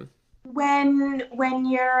choice for him. When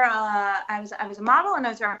you're I was a model and I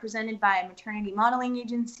was represented by a maternity modeling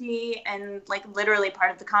agency, and like literally part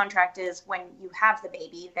of the contract is when you have the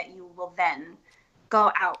baby that you will then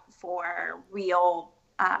go out for real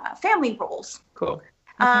family roles. Cool.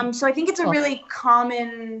 So I think it's a really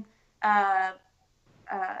common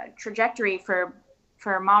trajectory for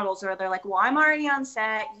models, where they're like, well, I'm already on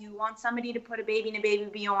set, you want somebody to put a baby in a Baby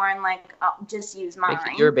Bjorn, like, I'll just use mine.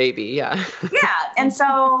 Make it your baby. Yeah. Yeah. And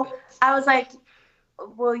so I was like,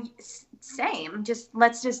 well, same,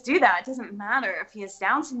 let's just do that. It doesn't matter if he has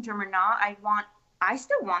Down syndrome or not. I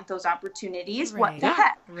still want those opportunities. What the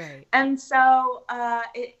heck? Right. And so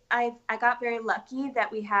I got very lucky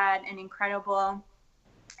that we had an incredible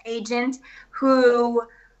agent who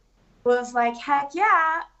was like, heck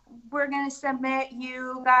yeah, we're going to submit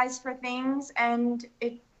you guys for things. And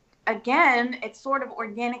it sort of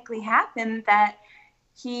organically happened that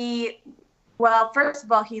first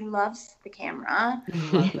of all, he loves the camera.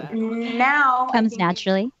 Love that. Now I Comes think-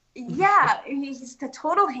 naturally. Yeah, he's the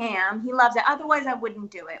total ham. He loves it. Otherwise, I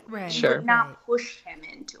wouldn't do it. Right. Sure. Would not push him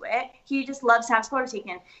into it. He just loves to have his photo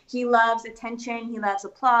taken. He loves attention. He loves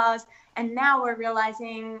applause. And now we're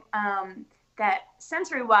realizing that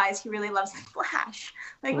sensory-wise, he really loves the flash.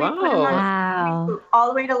 Like we put him on, Wow. we flew all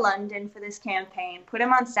the way to London for this campaign. Put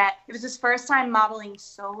him on set. It was his first time modeling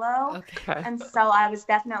solo, Okay. and so I was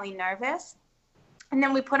definitely nervous. And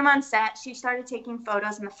then we put him on set. She started taking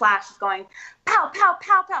photos, and the flash is going, pow, pow,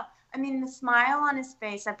 pow, pow. I mean, the smile on his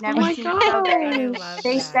face, I've never seen it so I big. love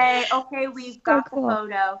They that. say, okay, we've got cool. the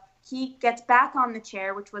photo. He gets back on the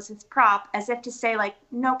chair, which was his prop, as if to say, like,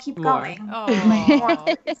 no, keep More. going. Oh,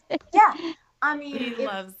 Yeah. I mean, he it's-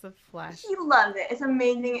 loves the flash. he loves it. It's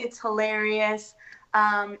amazing. It's hilarious.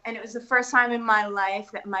 And it was the first time in my life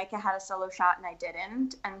that Micah had a solo shot and I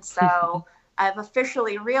didn't. And so I've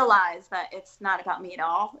officially realized that it's not about me at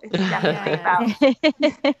all. It's definitely about.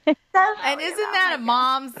 And isn't that a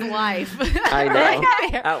mom's life? I know.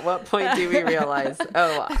 Right there. At what point do we realize,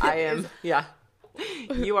 I am, yeah,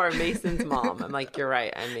 you are Mason's mom. I'm like, you're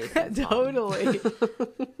right. I'm Mason's mom. Totally.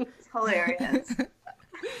 It's hilarious.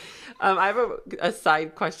 I have a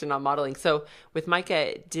side question on modeling. So with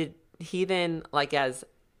Micah, did he then, like, as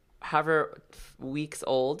however weeks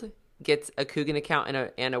old, gets a Coogan account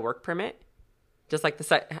and a work permit? Just like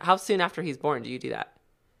how soon after he's born do you do that?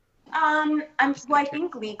 I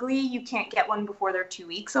think legally you can't get one before they're 2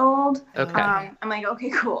 weeks old. Okay. I'm like, okay,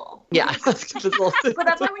 cool. Yeah. But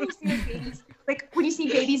that's why when you see like babies, when you see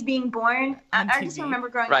babies being born, On I just TV. remember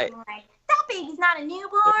growing up Right. being like, that baby's not a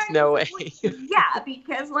newborn. There's no way. Yeah,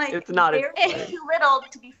 because like It's not a- they're too little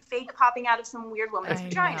to be fake popping out of some weird woman's I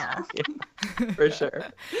vagina. For sure.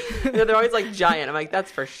 Yeah, they're always like giant. I'm like,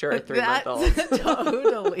 that's for sure 3-month-olds.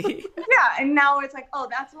 Totally. Yeah, and now it's like, oh,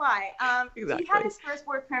 that's why. Exactly. He had his first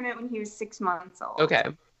work permit when he was 6 months old. Okay.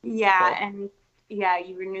 Yeah, Cool. and yeah,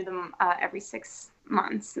 you renew them every 6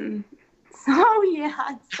 months, and so yeah,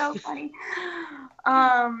 it's so funny.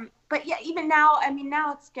 But yeah, even now, I mean,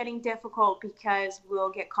 now it's getting difficult because we'll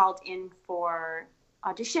get called in for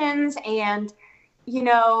auditions, and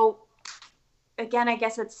again, I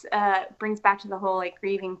guess it's brings back to the whole like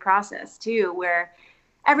grieving process too, where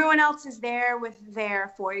everyone else is there with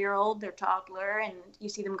their 4-year-old, their toddler, and you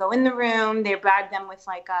see them go in the room. They bribe them with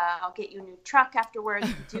like, I'll get you a new truck afterwards.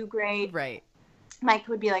 You do great. Right. Mike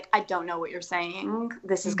would be like, I don't know what you're saying.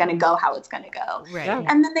 This is going to go how it's going to go. Right. Yeah.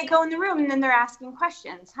 And then they go in the room and then they're asking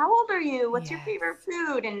questions. How old are you? What's your Yes. favorite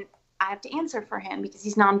food? And I have to answer for him because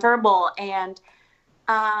he's nonverbal. And,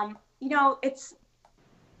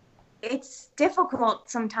 it's difficult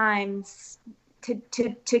sometimes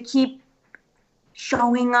to keep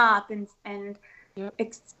showing up and Yep.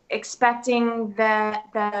 expecting that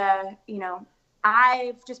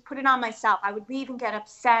I've just put it on myself. I would leave and get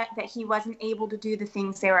upset that he wasn't able to do the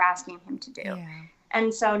things they were asking him to do. Yeah.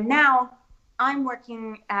 And so now I'm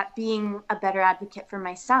working at being a better advocate for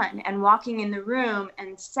my son and walking in the room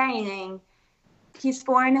and saying, he's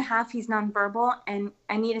 4.5, he's nonverbal, and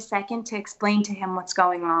I need a second to explain to him what's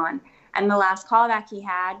going on. And the last callback he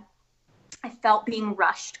had, I felt being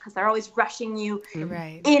rushed because they're always rushing you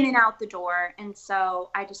Right. in and out the door. And so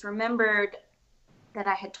I just remembered that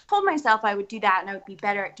I had told myself I would do that and I would be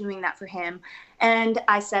better at doing that for him. And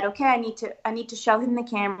I said, okay, I need to show him the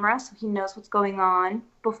camera so he knows what's going on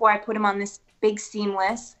before I put him on this big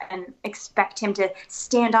seamless and expect him to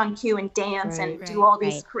stand on cue and dance and do all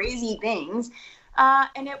these crazy things.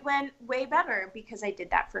 And it went way better because I did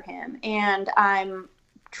that for him. And I'm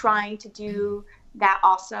trying to do that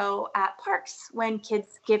also at parks when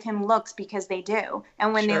kids give him looks, because they do.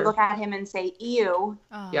 And when they look at him and say, ew,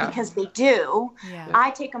 because they do,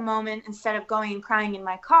 I take a moment, instead of going and crying in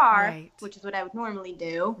my car, which is what I would normally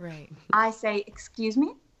do, I say, excuse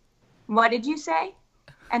me, what did you say?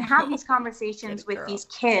 And have these conversations with these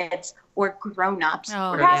kids or grown-ups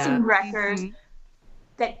or passing wreckers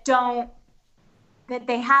that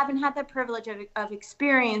they haven't had the privilege of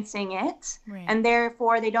experiencing it, and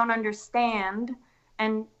therefore they don't understand,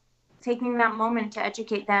 and taking that moment to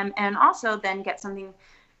educate them, and also then get something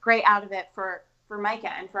great out of it for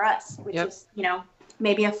Micah and for us, which is,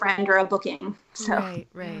 maybe a friend or a booking. So.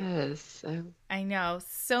 Right. Yes. I know.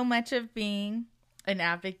 So much of being an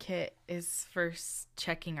advocate is first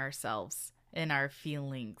checking ourselves and our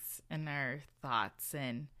feelings and our thoughts.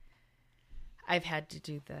 And I've had to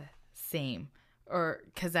do the same. Or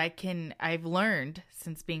because I've learned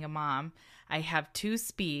since being a mom, I have 2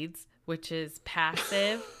 speeds, which is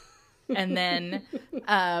passive and then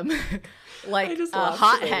like a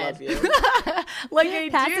hothead. Like I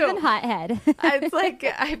passive do. and hothead. It's like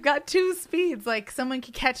I've got 2 speeds. Like someone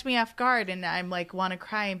could catch me off guard and I'm like want to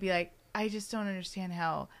cry and be like, I just don't understand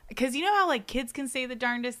how, because you know how like kids can say the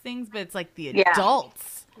darndest things, but it's like the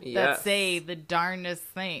adults that say the darndest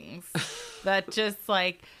things that just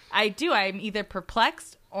like, I'm either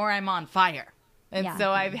perplexed or I'm on fire. And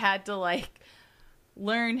so I've had to like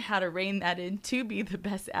learn how to rein that in to be the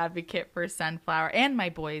best advocate for Sunflower and my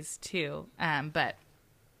boys too. But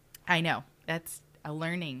I know that's a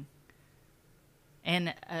learning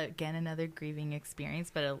and again, another grieving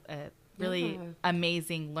experience, but a really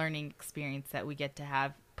amazing learning experience that we get to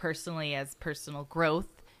have personally as personal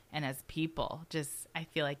growth and as people. Just, I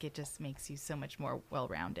feel like it just makes you so much more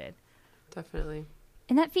well-rounded. Definitely.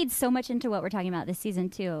 And that feeds so much into what we're talking about this season,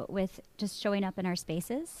 too, with just showing up in our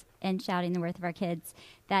spaces and shouting the worth of our kids,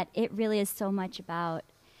 that it really is so much about,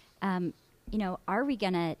 are we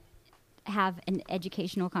going to have an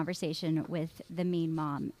educational conversation with the mean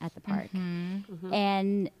mom at the park?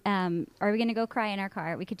 And are we going to go cry in our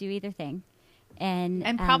car? We could do either thing.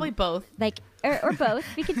 And probably both. Like, or both.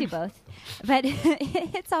 We could do both. But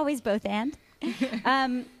it's always both and.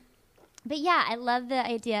 But yeah, I love the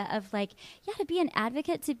idea of like, to be an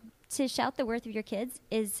advocate, to shout the worth of your kids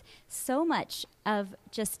is so much of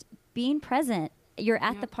just being present. You're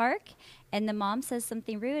at the park and the mom says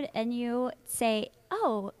something rude and you say,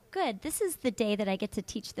 oh, good, this is the day that I get to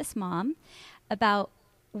teach this mom about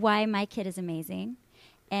why my kid is amazing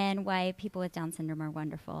and why people with Down syndrome are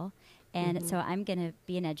wonderful. And so I'm going to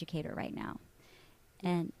be an educator right now.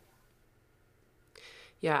 And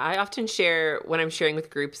yeah, I often share when I'm sharing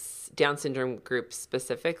with groups, Down syndrome groups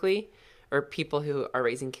specifically, or people who are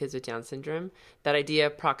raising kids with Down syndrome, that idea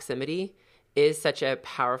of proximity is such a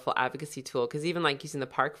powerful advocacy tool. Because even like using the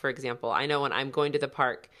park, for example, I know when I'm going to the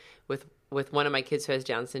park with one of my kids who has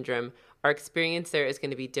Down syndrome, our experience there is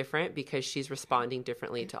going to be different because she's responding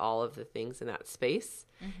differently to all of the things in that space.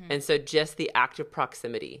 And so just the act of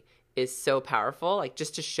proximity is so powerful, like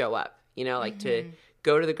just to show up, like to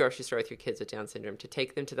go to the grocery store with your kids with Down syndrome, to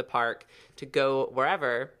take them to the park, to go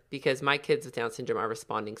wherever, because my kids with Down syndrome are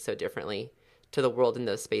responding so differently to the world in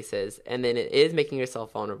those spaces. And then it is making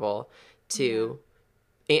yourself vulnerable to,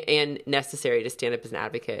 and necessary to stand up as an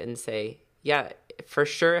advocate and say, for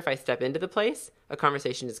sure, if I step into the place, a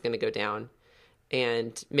conversation is going to go down,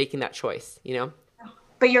 and making that choice,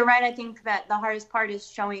 But you're right. I think that the hardest part is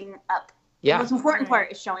showing up. Yeah. The most important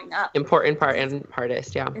part is showing up. Important part and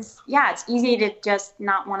hardest, It's easy to just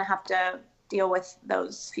not want to have to deal with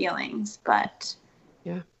those feelings, but.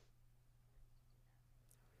 Yeah.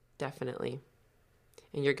 Definitely.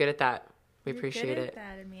 And you're good at that. We appreciate it. Good at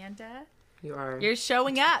that, Amanda. You are. You're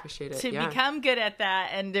showing up Appreciate it. to become good at that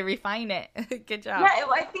and to refine it. Good job. Yeah,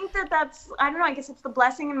 I think that's, I don't know, I guess it's the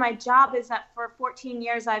blessing in my job is that for 14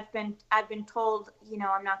 years I've been told,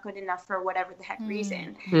 I'm not good enough for whatever the heck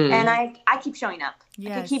reason. And I keep showing up.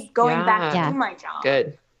 Yes. I keep going back to do my job.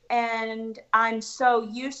 Good. And I'm so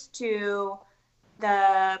used to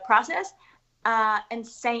the process and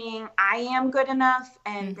saying I am good enough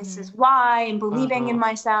and this is why, and believing in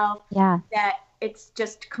myself, that it's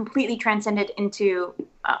just completely transcended into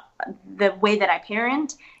the way that I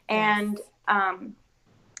parent. And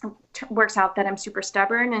works out that I'm super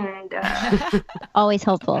stubborn and Always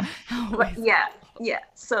hopeful. but yeah.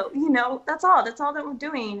 So, you know, that's all that we're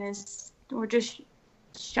doing is we're just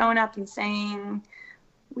showing up and saying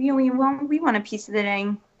we want a piece of the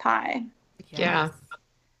dang pie. Yeah.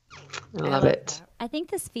 I love it. I think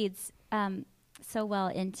this feeds so well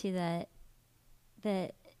into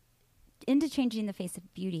into changing the face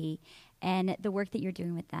of beauty and the work that you're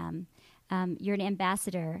doing with them. You're an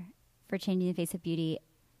ambassador for changing the face of beauty.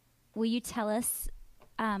 Will you tell us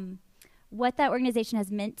what that organization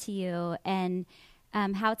has meant to you and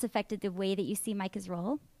how it's affected the way that you see Micah's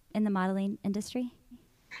role in the modeling industry?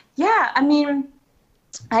 Yeah, I mean,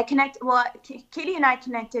 Katie and I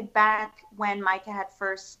connected back when Micah had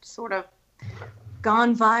first sort of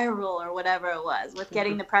gone viral or whatever it was with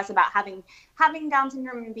getting the press about having Down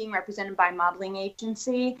syndrome and being represented by a modeling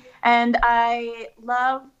agency. And I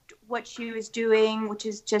loved what she was doing, which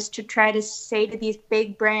is just to try to say to these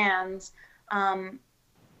big brands,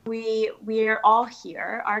 we're all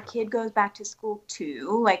here. Our kid goes back to school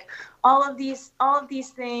too. Like all of these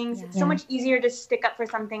things. It's so much easier to stick up for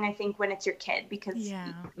something, I think, when it's your kid, because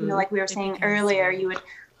you know, like we were saying earlier, you would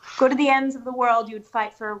go to the ends of the world, you would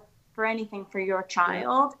fight for anything for your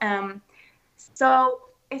child. So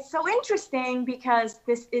it's so interesting because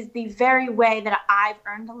this is the very way that I've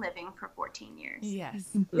earned a living for 14 years.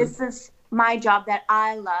 Yes. This is my job that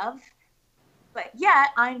I love. But yet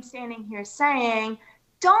I'm standing here saying,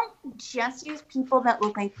 don't just use people that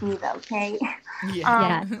look like me, though, okay?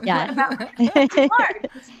 Yeah. It's hard.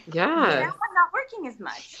 Yeah. I'm not working as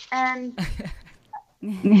much. And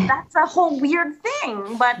that's a whole weird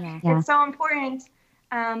thing. But it's so important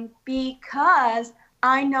because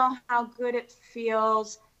I know how good it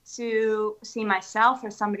feels to see myself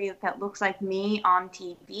or somebody that looks like me on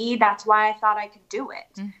TV. That's why I thought I could do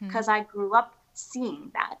it, because I grew up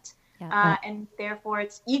seeing that. And therefore,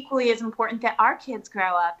 it's equally as important that our kids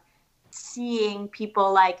grow up seeing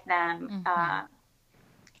people like them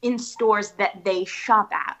in stores that they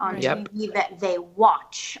shop at, on TV that they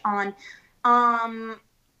watch, on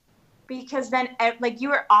because then, like you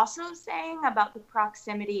were also saying about the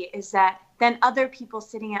proximity, is that then other people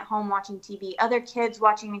sitting at home watching TV, other kids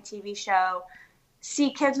watching a TV show,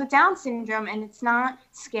 see kids with Down syndrome, and it's not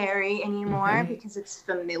scary anymore because it's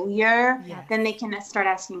familiar. Then they can start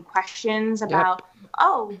asking questions about,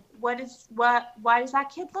 why does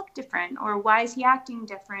that kid look different, or why is he acting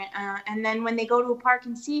different? And then when they go to a park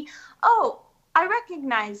and see, I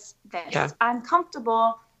recognize this, I'm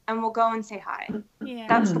comfortable, and we'll go and say hi.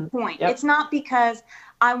 That's the point. It's not because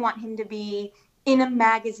I want him to be in a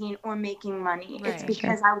magazine or making money. It's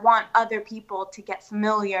because I want other people to get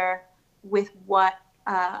familiar with what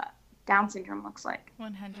Down syndrome looks like.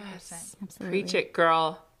 100%. Absolutely. Preach it,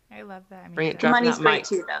 girl. I love that. Bring it, dropping Money's that great mic.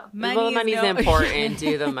 too, though. Money's important.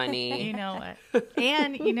 Do the money. You know what?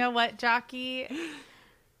 And you know what, Jockey?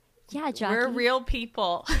 Yeah, Jockey. We're real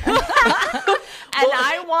people. And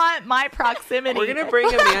I want my proximity. We're going to bring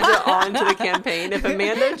Amanda on to the campaign. If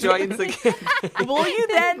Amanda joins the campaign. Will you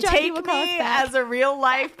then Jockey take will call us me back. as a real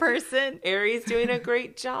life person? Aries doing a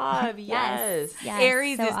great job. Yes.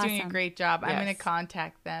 Aries so is doing a awesome. great job. I'm Yes. going to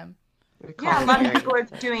contact them. Yeah, a lot of people are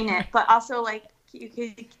doing it, but also like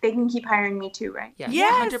they can keep hiring me too, right? Yes.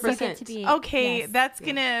 Yes. 100%. To be, Okay, yes. that's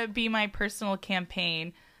going to be my personal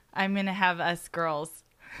campaign. I'm going to have us girls.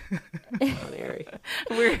 Aries.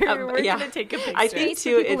 We're yeah. going to take a picture. I think Space for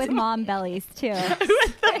too, people it's with mom bellies too.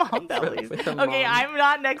 with the mom bellies. With the Okay, mom. I'm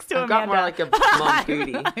not next to I've Amanda. got more like a mom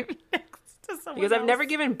booty. I'm next to someone Because I've else. never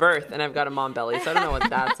given birth and I've got a mom belly, so I don't know what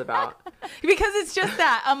that's about. Because it's just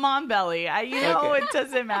that, a mom belly. Okay. It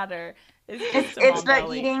doesn't matter. It's just a It's mom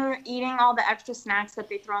the belly. eating all the extra snacks that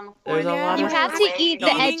they throw on the floor. There's a lot You of have to eat the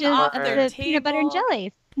Eating edges off of their the peanut butter and table.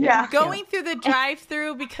 jellies. Yeah. Going through the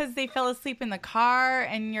drive-through because they fell asleep in the car,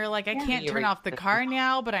 and you're like, I can't You're turn right. off the car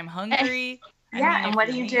now, but I'm hungry. Yeah, and what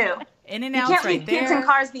do you do? In and You out's can't right leave kids there. in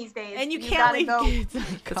cars these days. And you You can't gotta leave go. kids in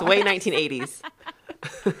It's cars. way 1980s.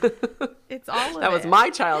 It's all of That was it. my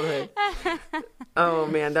childhood. Oh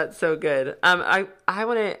man, that's so good. I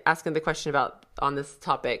want to ask him the question about on this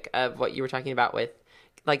topic of what you were talking about with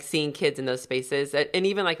like seeing kids in those spaces, and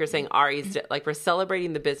even like you're saying, Ari's like we're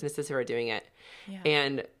celebrating the businesses who are doing it,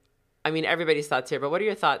 and I mean everybody's thoughts here. But what are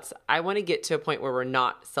your thoughts? I want to get to a point where we're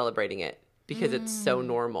not celebrating it because it's so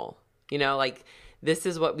normal. You know, like this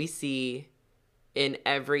is what we see in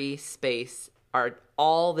every space are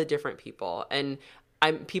all the different people, and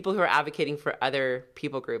people who are advocating for other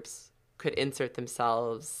people groups could insert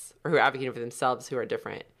themselves, or who are advocating for themselves who are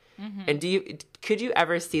different. And could you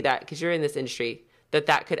ever see that, because you're in this industry,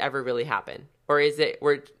 that could ever really happen? Or is it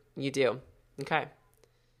where you do? Okay.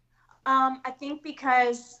 I think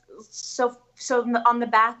because on the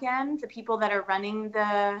back end, the people that are running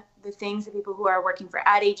the things, the people who are working for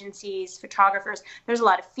ad agencies, photographers, there's a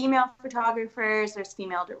lot of female photographers, there's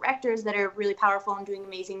female directors that are really powerful and doing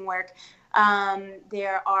amazing work.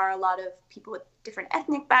 There are a lot of people with different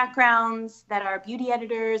ethnic backgrounds that are beauty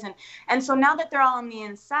editors. And so now that they're all on the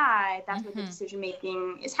inside, that's where the decision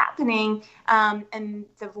making is happening. And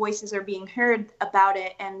the voices are being heard about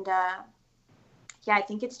it. And yeah, I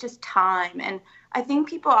think it's just time. And I think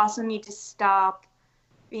people also need to stop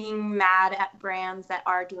being mad at brands that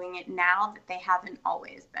are doing it now that they haven't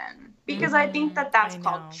always been. Because I think that that's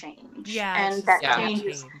called change. Yeah, and that change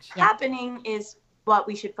is happening is what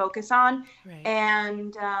we should focus on. Right.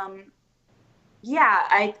 And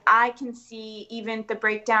yeah, I can see even the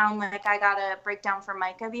breakdown. Like I got a breakdown for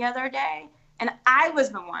Micah the other day, and I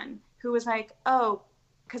was the one who was like, oh,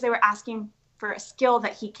 because they were asking for a skill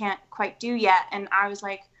that he can't quite do yet. And I was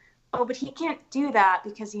like, oh, but he can't do that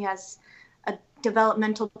because he has a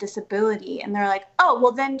developmental disability. And they're like, oh,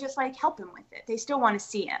 well then just like help him with it. They still want to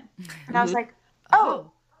see him. And I was like,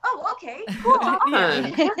 oh, okay, cool.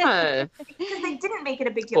 Yeah. Because they didn't make it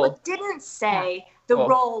a big deal. It didn't say the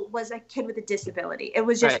role was a kid with a disability. It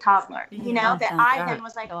was just toddler, you know, that I then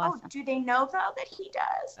was like, oh, do they know though that he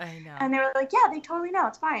does? I know. And they were like, yeah, they totally know.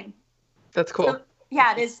 It's fine. That's cool. So,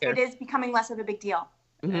 yeah, it is becoming less of a big deal.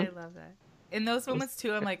 I love that. In those moments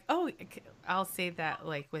too, I'm like, oh, I'll say that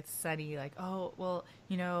like with Sunny, like, oh, well,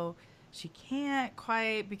 you know, she can't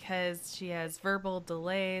quite because she has verbal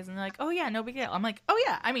delays. And they're like, oh yeah, no big deal. I'm like, oh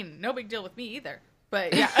yeah, I mean, no big deal with me either.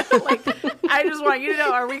 But yeah, like, I just want you to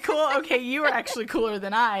know, are we cool? Okay, you were actually cooler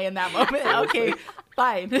than I in that moment. Okay,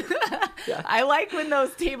 fine. Yeah. I like when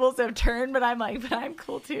those tables have turned, but I'm like, but I'm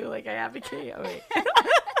cool too. Like, I advocate. Oh, wait.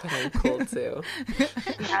 But I'm cool too.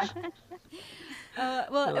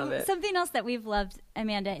 Well, something else that we've loved,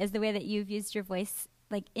 Amanda, is the way that you've used your voice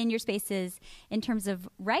like in your spaces in terms of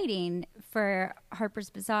writing for Harper's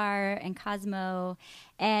Bazaar and Cosmo,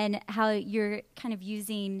 and how you're kind of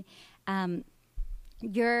using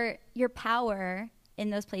your power in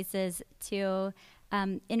those places to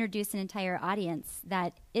introduce an entire audience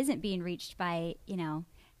that isn't being reached by, you know,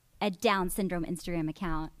 a Down syndrome Instagram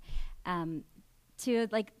account, to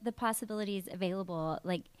like the possibilities available.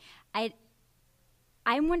 Like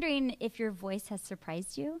I'm wondering if your voice has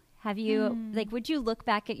surprised you. Have you, like, would you look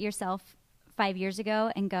back at yourself 5 years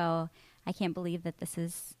ago and go, I can't believe that this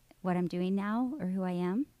is what I'm doing now or who I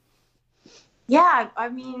am? Yeah, I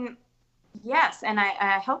mean, yes. And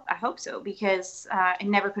I hope so, because I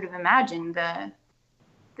never could have imagined that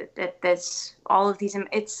all of these,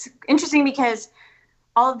 it's interesting because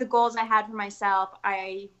all of the goals I had for myself,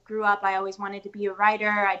 I grew up, I always wanted to be a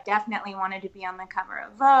writer. I definitely wanted to be on the cover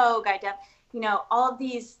of Vogue. All of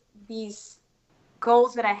these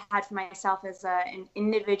goals that I had for myself as an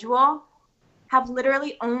individual have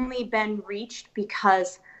literally only been reached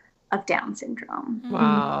because of Down syndrome.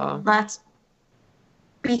 Wow. That's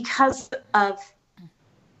because of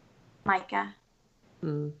Micah.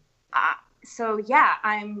 So yeah,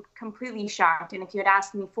 I'm completely shocked. And if you had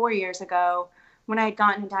asked me 4 years ago when I had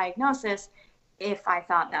gotten a diagnosis, if I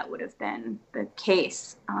thought that would have been the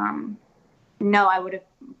case, no, I would have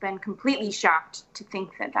been completely shocked to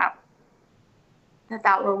think that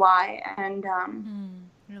were why. And I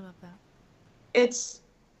love that. It's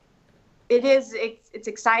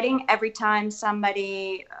exciting every time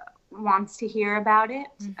somebody wants to hear about it,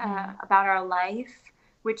 about our life,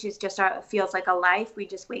 which is just feels like a life. We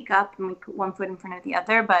just wake up and we put one foot in front of the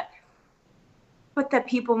other, but that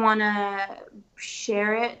people want to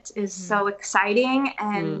share it is so exciting,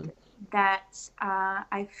 and that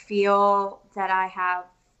I feel that I have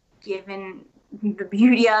given the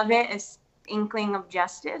beauty of it, is inkling of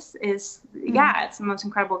justice, is it's the most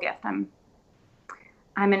incredible gift.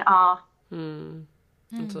 I'm in awe.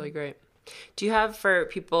 That's really great. Do you have for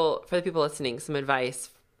the people listening some advice,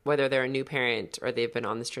 whether they're a new parent or they've been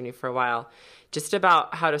on this journey for a while, just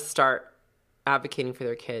about how to start advocating for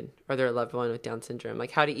their kid or their loved one with Down syndrome?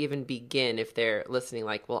 Like how to even begin if they're listening,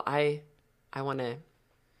 like, well, I want to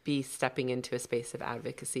be stepping into a space of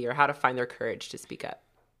advocacy, or how to find their courage to speak up?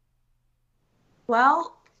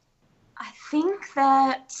 Well, I think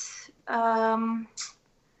that,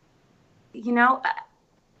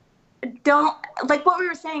 don't, like what we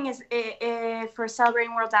were saying is for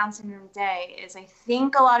celebrating World Down Syndrome Day, is I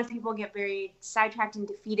think a lot of people get very sidetracked and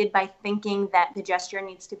defeated by thinking that the gesture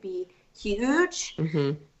needs to be huge,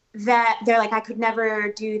 that they're like, I could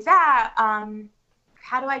never do that.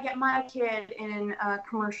 How do I get my kid in a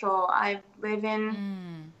commercial? I live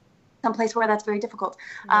in someplace where that's very difficult.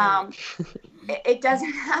 Right. It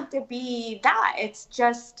doesn't have to be that. It's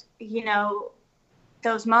just, you know,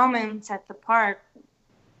 those moments at the park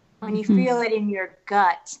when you feel it in your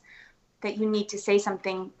gut that you need to say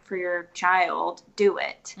something for your child, do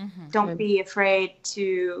it. Don't be afraid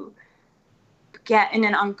to get in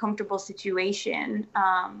an uncomfortable situation,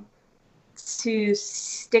 to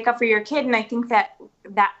stick up for your kid. And I think that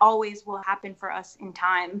always will happen for us in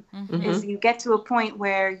time, is you get to a point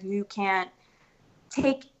where you can't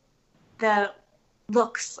take the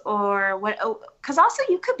looks or what, because also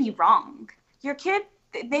you could be wrong. Your kid,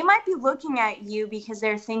 they might be looking at you because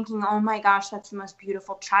they're thinking, oh my gosh, that's the most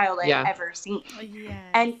beautiful child I've ever seen. Yes.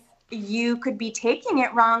 And you could be taking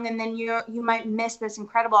it wrong, and then you might miss this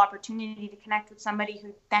incredible opportunity to connect with somebody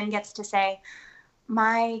who then gets to say,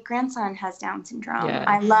 my grandson has Down syndrome. Yeah.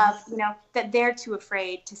 I love, you know, that they're too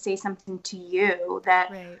afraid to say something to you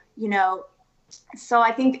that, you know, so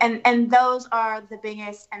I think, and those are the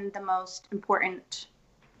biggest and the most important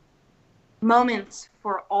moments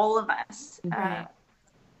for all of us.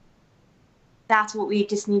 That's what we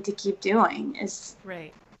just need to keep doing, is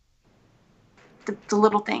the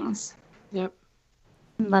little things. Yep.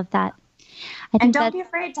 Love that. And don't be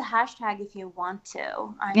afraid to hashtag if you want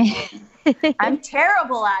to. I mean, I'm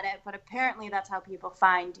terrible at it, but apparently that's how people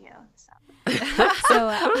find you.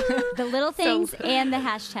 So the little things and the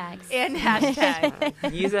hashtags. And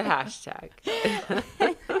hashtag. Use a hashtag.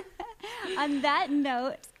 On that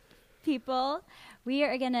note, people, we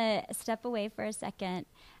are going to step away for a second.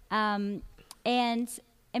 And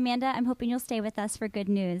Amanda, I'm hoping you'll stay with us for good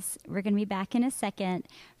news. We're going to be back in a second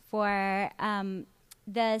for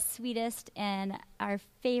the sweetest and our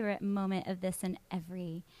favorite moment of this and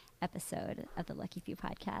every episode of the Lucky Few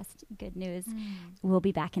podcast. Good news. We'll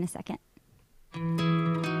be back in a second.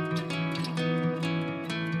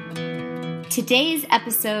 Today's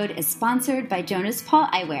episode is sponsored by Jonas Paul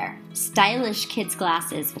Eyewear, stylish kids'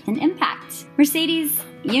 glasses with an impact. Mercedes,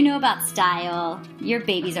 you know about style. Your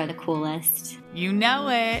babies are the coolest. You know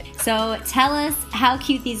it. So tell us how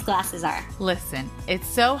cute these glasses are. Listen, it's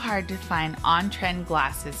so hard to find on-trend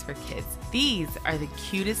glasses for kids. These are the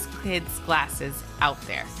cutest kids' glasses out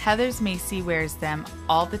there. Heather's Macy wears them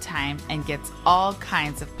all the time and gets all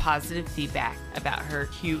kinds of positive feedback about her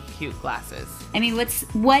cute glasses. I mean,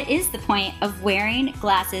 what is the point of wearing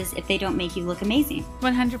glasses if they don't make you look amazing?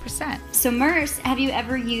 100%. So Merce, have you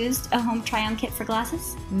ever used a home try-on kit for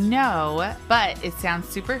glasses? No, but it sounds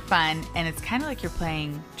super fun, and it's kind of like you're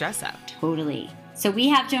playing dress up. Totally. So we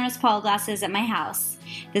have Jonas Paul glasses at my house.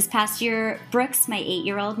 This past year, Brooks, my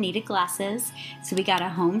 8-year-old, needed glasses, so we got a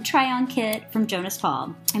home try-on kit from Jonas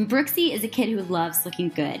Paul. And Brooksy is a kid who loves looking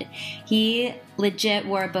good. He legit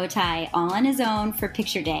wore a bow tie all on his own for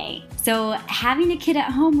picture day. So having a kid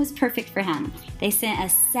at home was perfect for him. They sent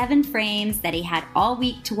us 7 frames that he had all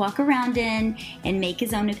week to walk around in and make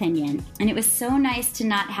his own opinion. And it was so nice to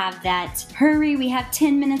not have that, hurry, we have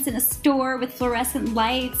 10 minutes in a store with fluorescent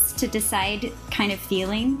lights to decide kind of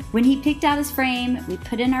feeling. When he picked out his frame, we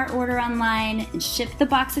put in our order online and shipped the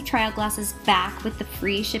box of trial glasses back with the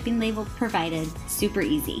free shipping label provided. Super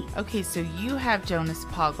easy. Okay, so you have Jonas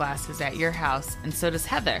Paul glasses at your house, and so does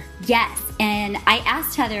Heather. Yes, and I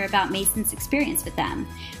asked Heather about Mason's experience with them.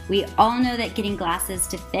 We all know that getting glasses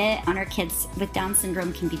to fit on our kids with Down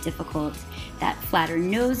syndrome can be difficult. That flatter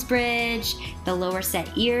nose bridge, the lower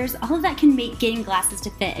set ears, all of that can make getting glasses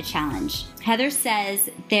to fit a challenge. Heather says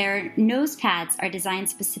their nose pads are designed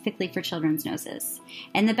specifically for children's noses.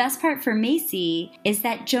 And the best part for Macy is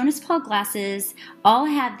that Jonas Paul glasses all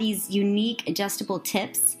have these unique adjustable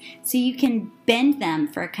tips so you can bend them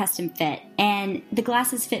for a custom fit. And the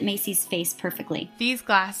glasses fit Macy's face perfectly. These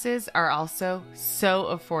glasses are also so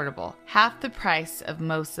affordable, half the price of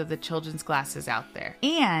most of the children's glasses out there.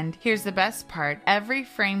 And here's the best part, every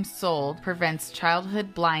frame sold prevents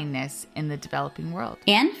childhood blindness in the developing world.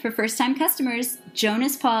 And for first-time customers,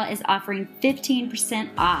 Jonas Paul is offering 15%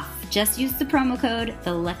 off. Just use the promo code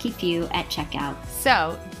TheLuckyFew at checkout.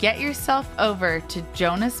 So get yourself over to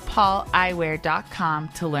JonasPaulEyewear.com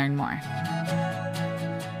to learn more.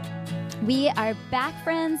 We are back,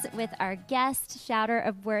 friends, with our guest, shouter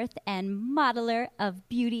of worth and modeler of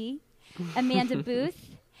beauty, Amanda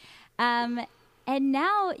Booth. And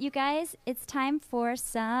now, you guys, it's time for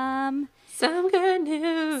some good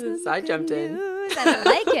news. I jumped in. I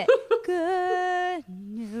like it. Good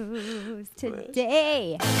news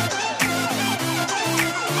today.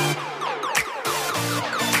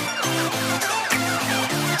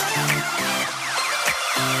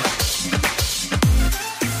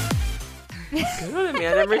 Good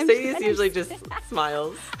Amanda, Mercedes usually just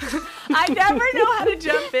smiles. I never know how to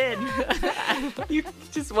jump in. You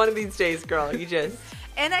just one of these days, girl. You just.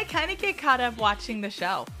 And I kind of get caught up watching the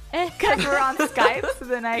show because we're on Skype, so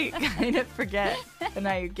then I kind of forget and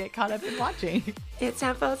I get caught up in watching. It's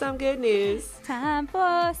time for some good news. Time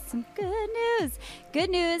for some good news. Good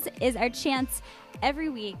news is our chance every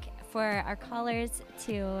week for our callers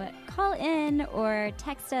to call in or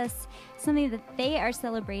text us something that they are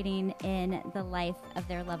celebrating in the life of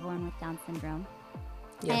their loved one with Down syndrome.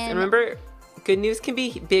 Yes, and remember, good news can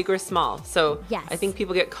be big or small. So yes. I think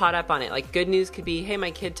people get caught up on it. Like, good news could be, hey,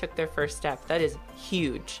 my kid took their first step. That is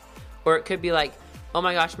huge. Or it could be like, oh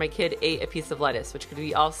my gosh, my kid ate a piece of lettuce, which could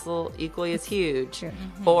be also equally as huge. Sure.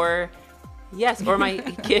 Mm-hmm. Or, yes, or my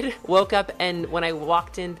kid woke up and when I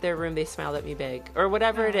walked into their room, they smiled at me big. Or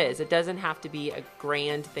whatever it is. It doesn't have to be a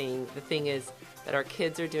grand thing. The thing is that our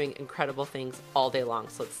kids are doing incredible things all day long,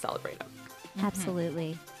 so let's celebrate them.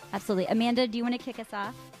 Absolutely. Absolutely. Amanda, do you want to kick us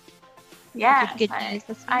off? Yes, Good news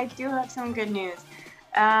this week? I do have some good news.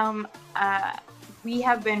 We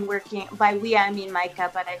have been working, by we I mean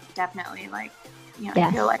Micah, but I definitely I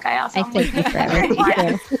feel like I also I thank you for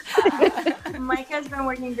everything. Micah's been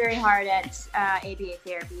working very hard at ABA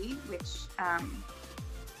therapy, which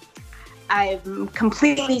I'm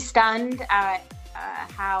completely stunned at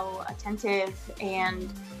how attentive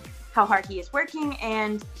and how hard he is working.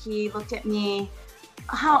 And he looked at me,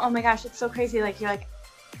 oh my gosh, it's so crazy. Like, you're like,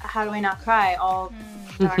 how do I not cry all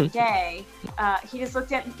darn day? He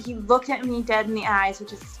looked at me dead in the eyes,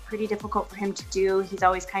 which is pretty difficult for him to do. He's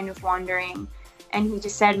always kind of wandering. And he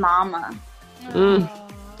just said, Mama.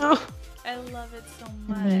 Oh, I love it so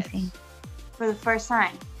much. Amazing. For the first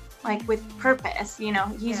time. Like, with purpose.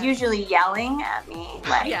 He's usually yelling at me.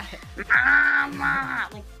 Like, Mama!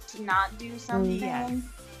 Like, to not do something. Yes.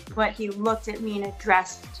 But he looked at me and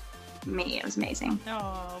addressed me. It was amazing.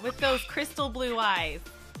 Oh, with those crystal blue eyes.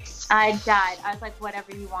 I died. I was like,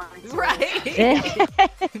 whatever you want. Right.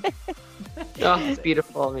 Oh, it's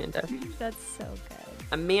beautiful, Amanda. That's so good.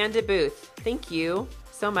 Amanda Booth, thank you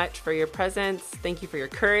so much for your presence. Thank you for your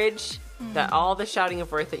courage, that all the shouting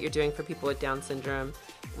of worth that you're doing for people with Down syndrome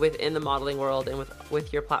within the modeling world and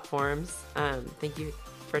with your platforms. Thank you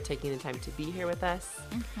for taking the time to be here with us.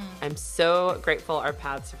 I'm so grateful our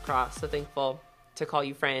paths have crossed. So thankful to call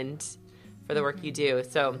you friend for the work you do.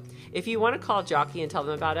 So if you want to call Jockey and tell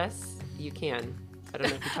them about us, you can. I don't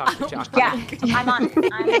know if you talked to Jockey. Yeah, I'm on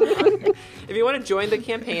it. If you want to join the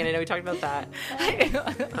campaign, I know we talked about that.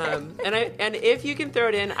 And if you can throw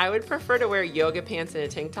it in, I would prefer to wear yoga pants and a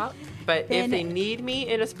tank top. But if they need me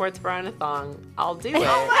in a sports bra and a thong, I'll do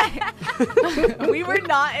it. We were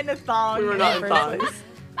not in a thong. We were not in thongs.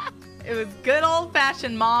 It was good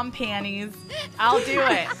old-fashioned mom panties. I'll do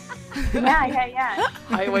it. Yeah.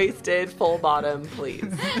 High-waisted, full bottom, please.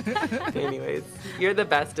 Anyways, you're the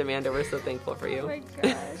best, Amanda. We're so thankful for you. Oh my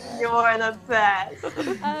gosh. You're the best.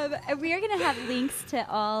 We are going to have links to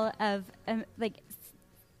all of,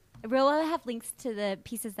 we'll have links to the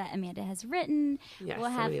pieces that Amanda has written. Yes, we'll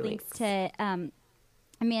have links to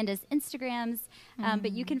Amanda's Instagrams,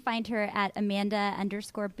 but you can find her at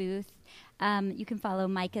Amanda_Booth. You can follow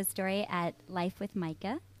Micah's story at Life with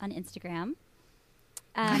Micah on Instagram.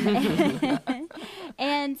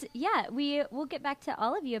 And yeah, we'll get back to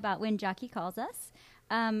all of you about when Jockey calls us.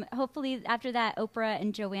 Hopefully after that, Oprah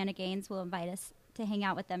and Joanna Gaines will invite us to hang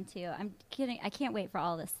out with them too. I'm kidding. I can't wait for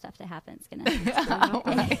all this stuff to happen. It's Oh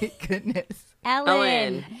my goodness.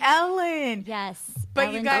 Ellen. Yes. But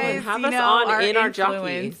Ellen you guys, have us on our in our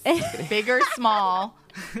Jockey. influence, big or small.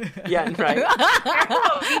 Yeah, right.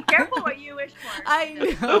 Be careful what you wish for.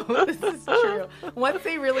 I know. This is true. Once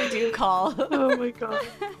they really do call. Oh my God.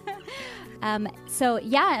 So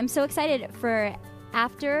yeah, I'm so excited for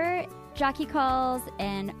after Jockey calls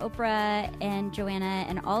and Oprah and Joanna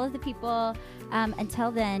and all of the people.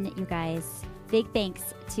 Until then, you guys, big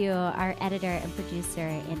thanks to our editor and producer,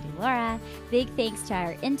 Andy Laura. Big thanks to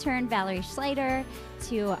our intern, Valerie Schleider,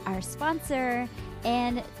 to our sponsor,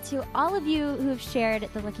 and to all of you who have shared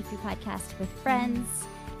the Lucky Few podcast with friends,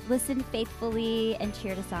 listened faithfully, and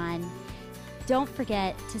cheered us on. Don't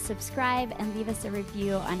forget to subscribe and leave us a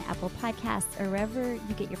review on Apple Podcasts or wherever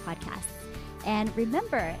you get your podcasts. And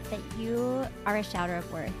remember that you are a shouter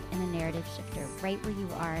of worth and a narrative shifter right where you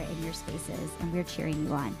are in your spaces, and we're cheering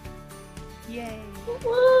you on. Yay.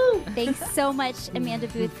 Thanks so much, Amanda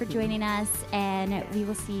Booth, for joining us, and we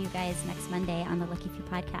will see you guys next Monday on the Lucky Few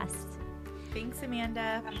podcast. Thanks,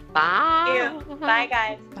 Amanda. Bye. Bye,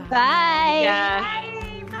 guys. Bye. Yeah.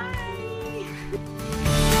 Bye.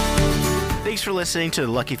 Thanks for listening to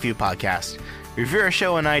the Lucky Few podcast. Review our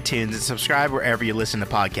show on iTunes and subscribe wherever you listen to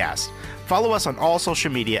podcasts. Follow us on all social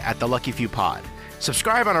media at The Lucky Few Pod.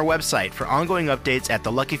 Subscribe on our website for ongoing updates at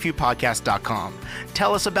theluckyfewpodcast.com.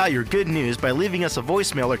 Tell us about your good news by leaving us a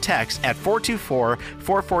voicemail or text at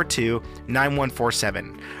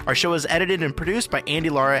 424-442-9147. Our show is edited and produced by Andy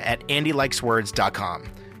Lara at andylikeswords.com.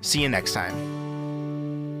 See you next time.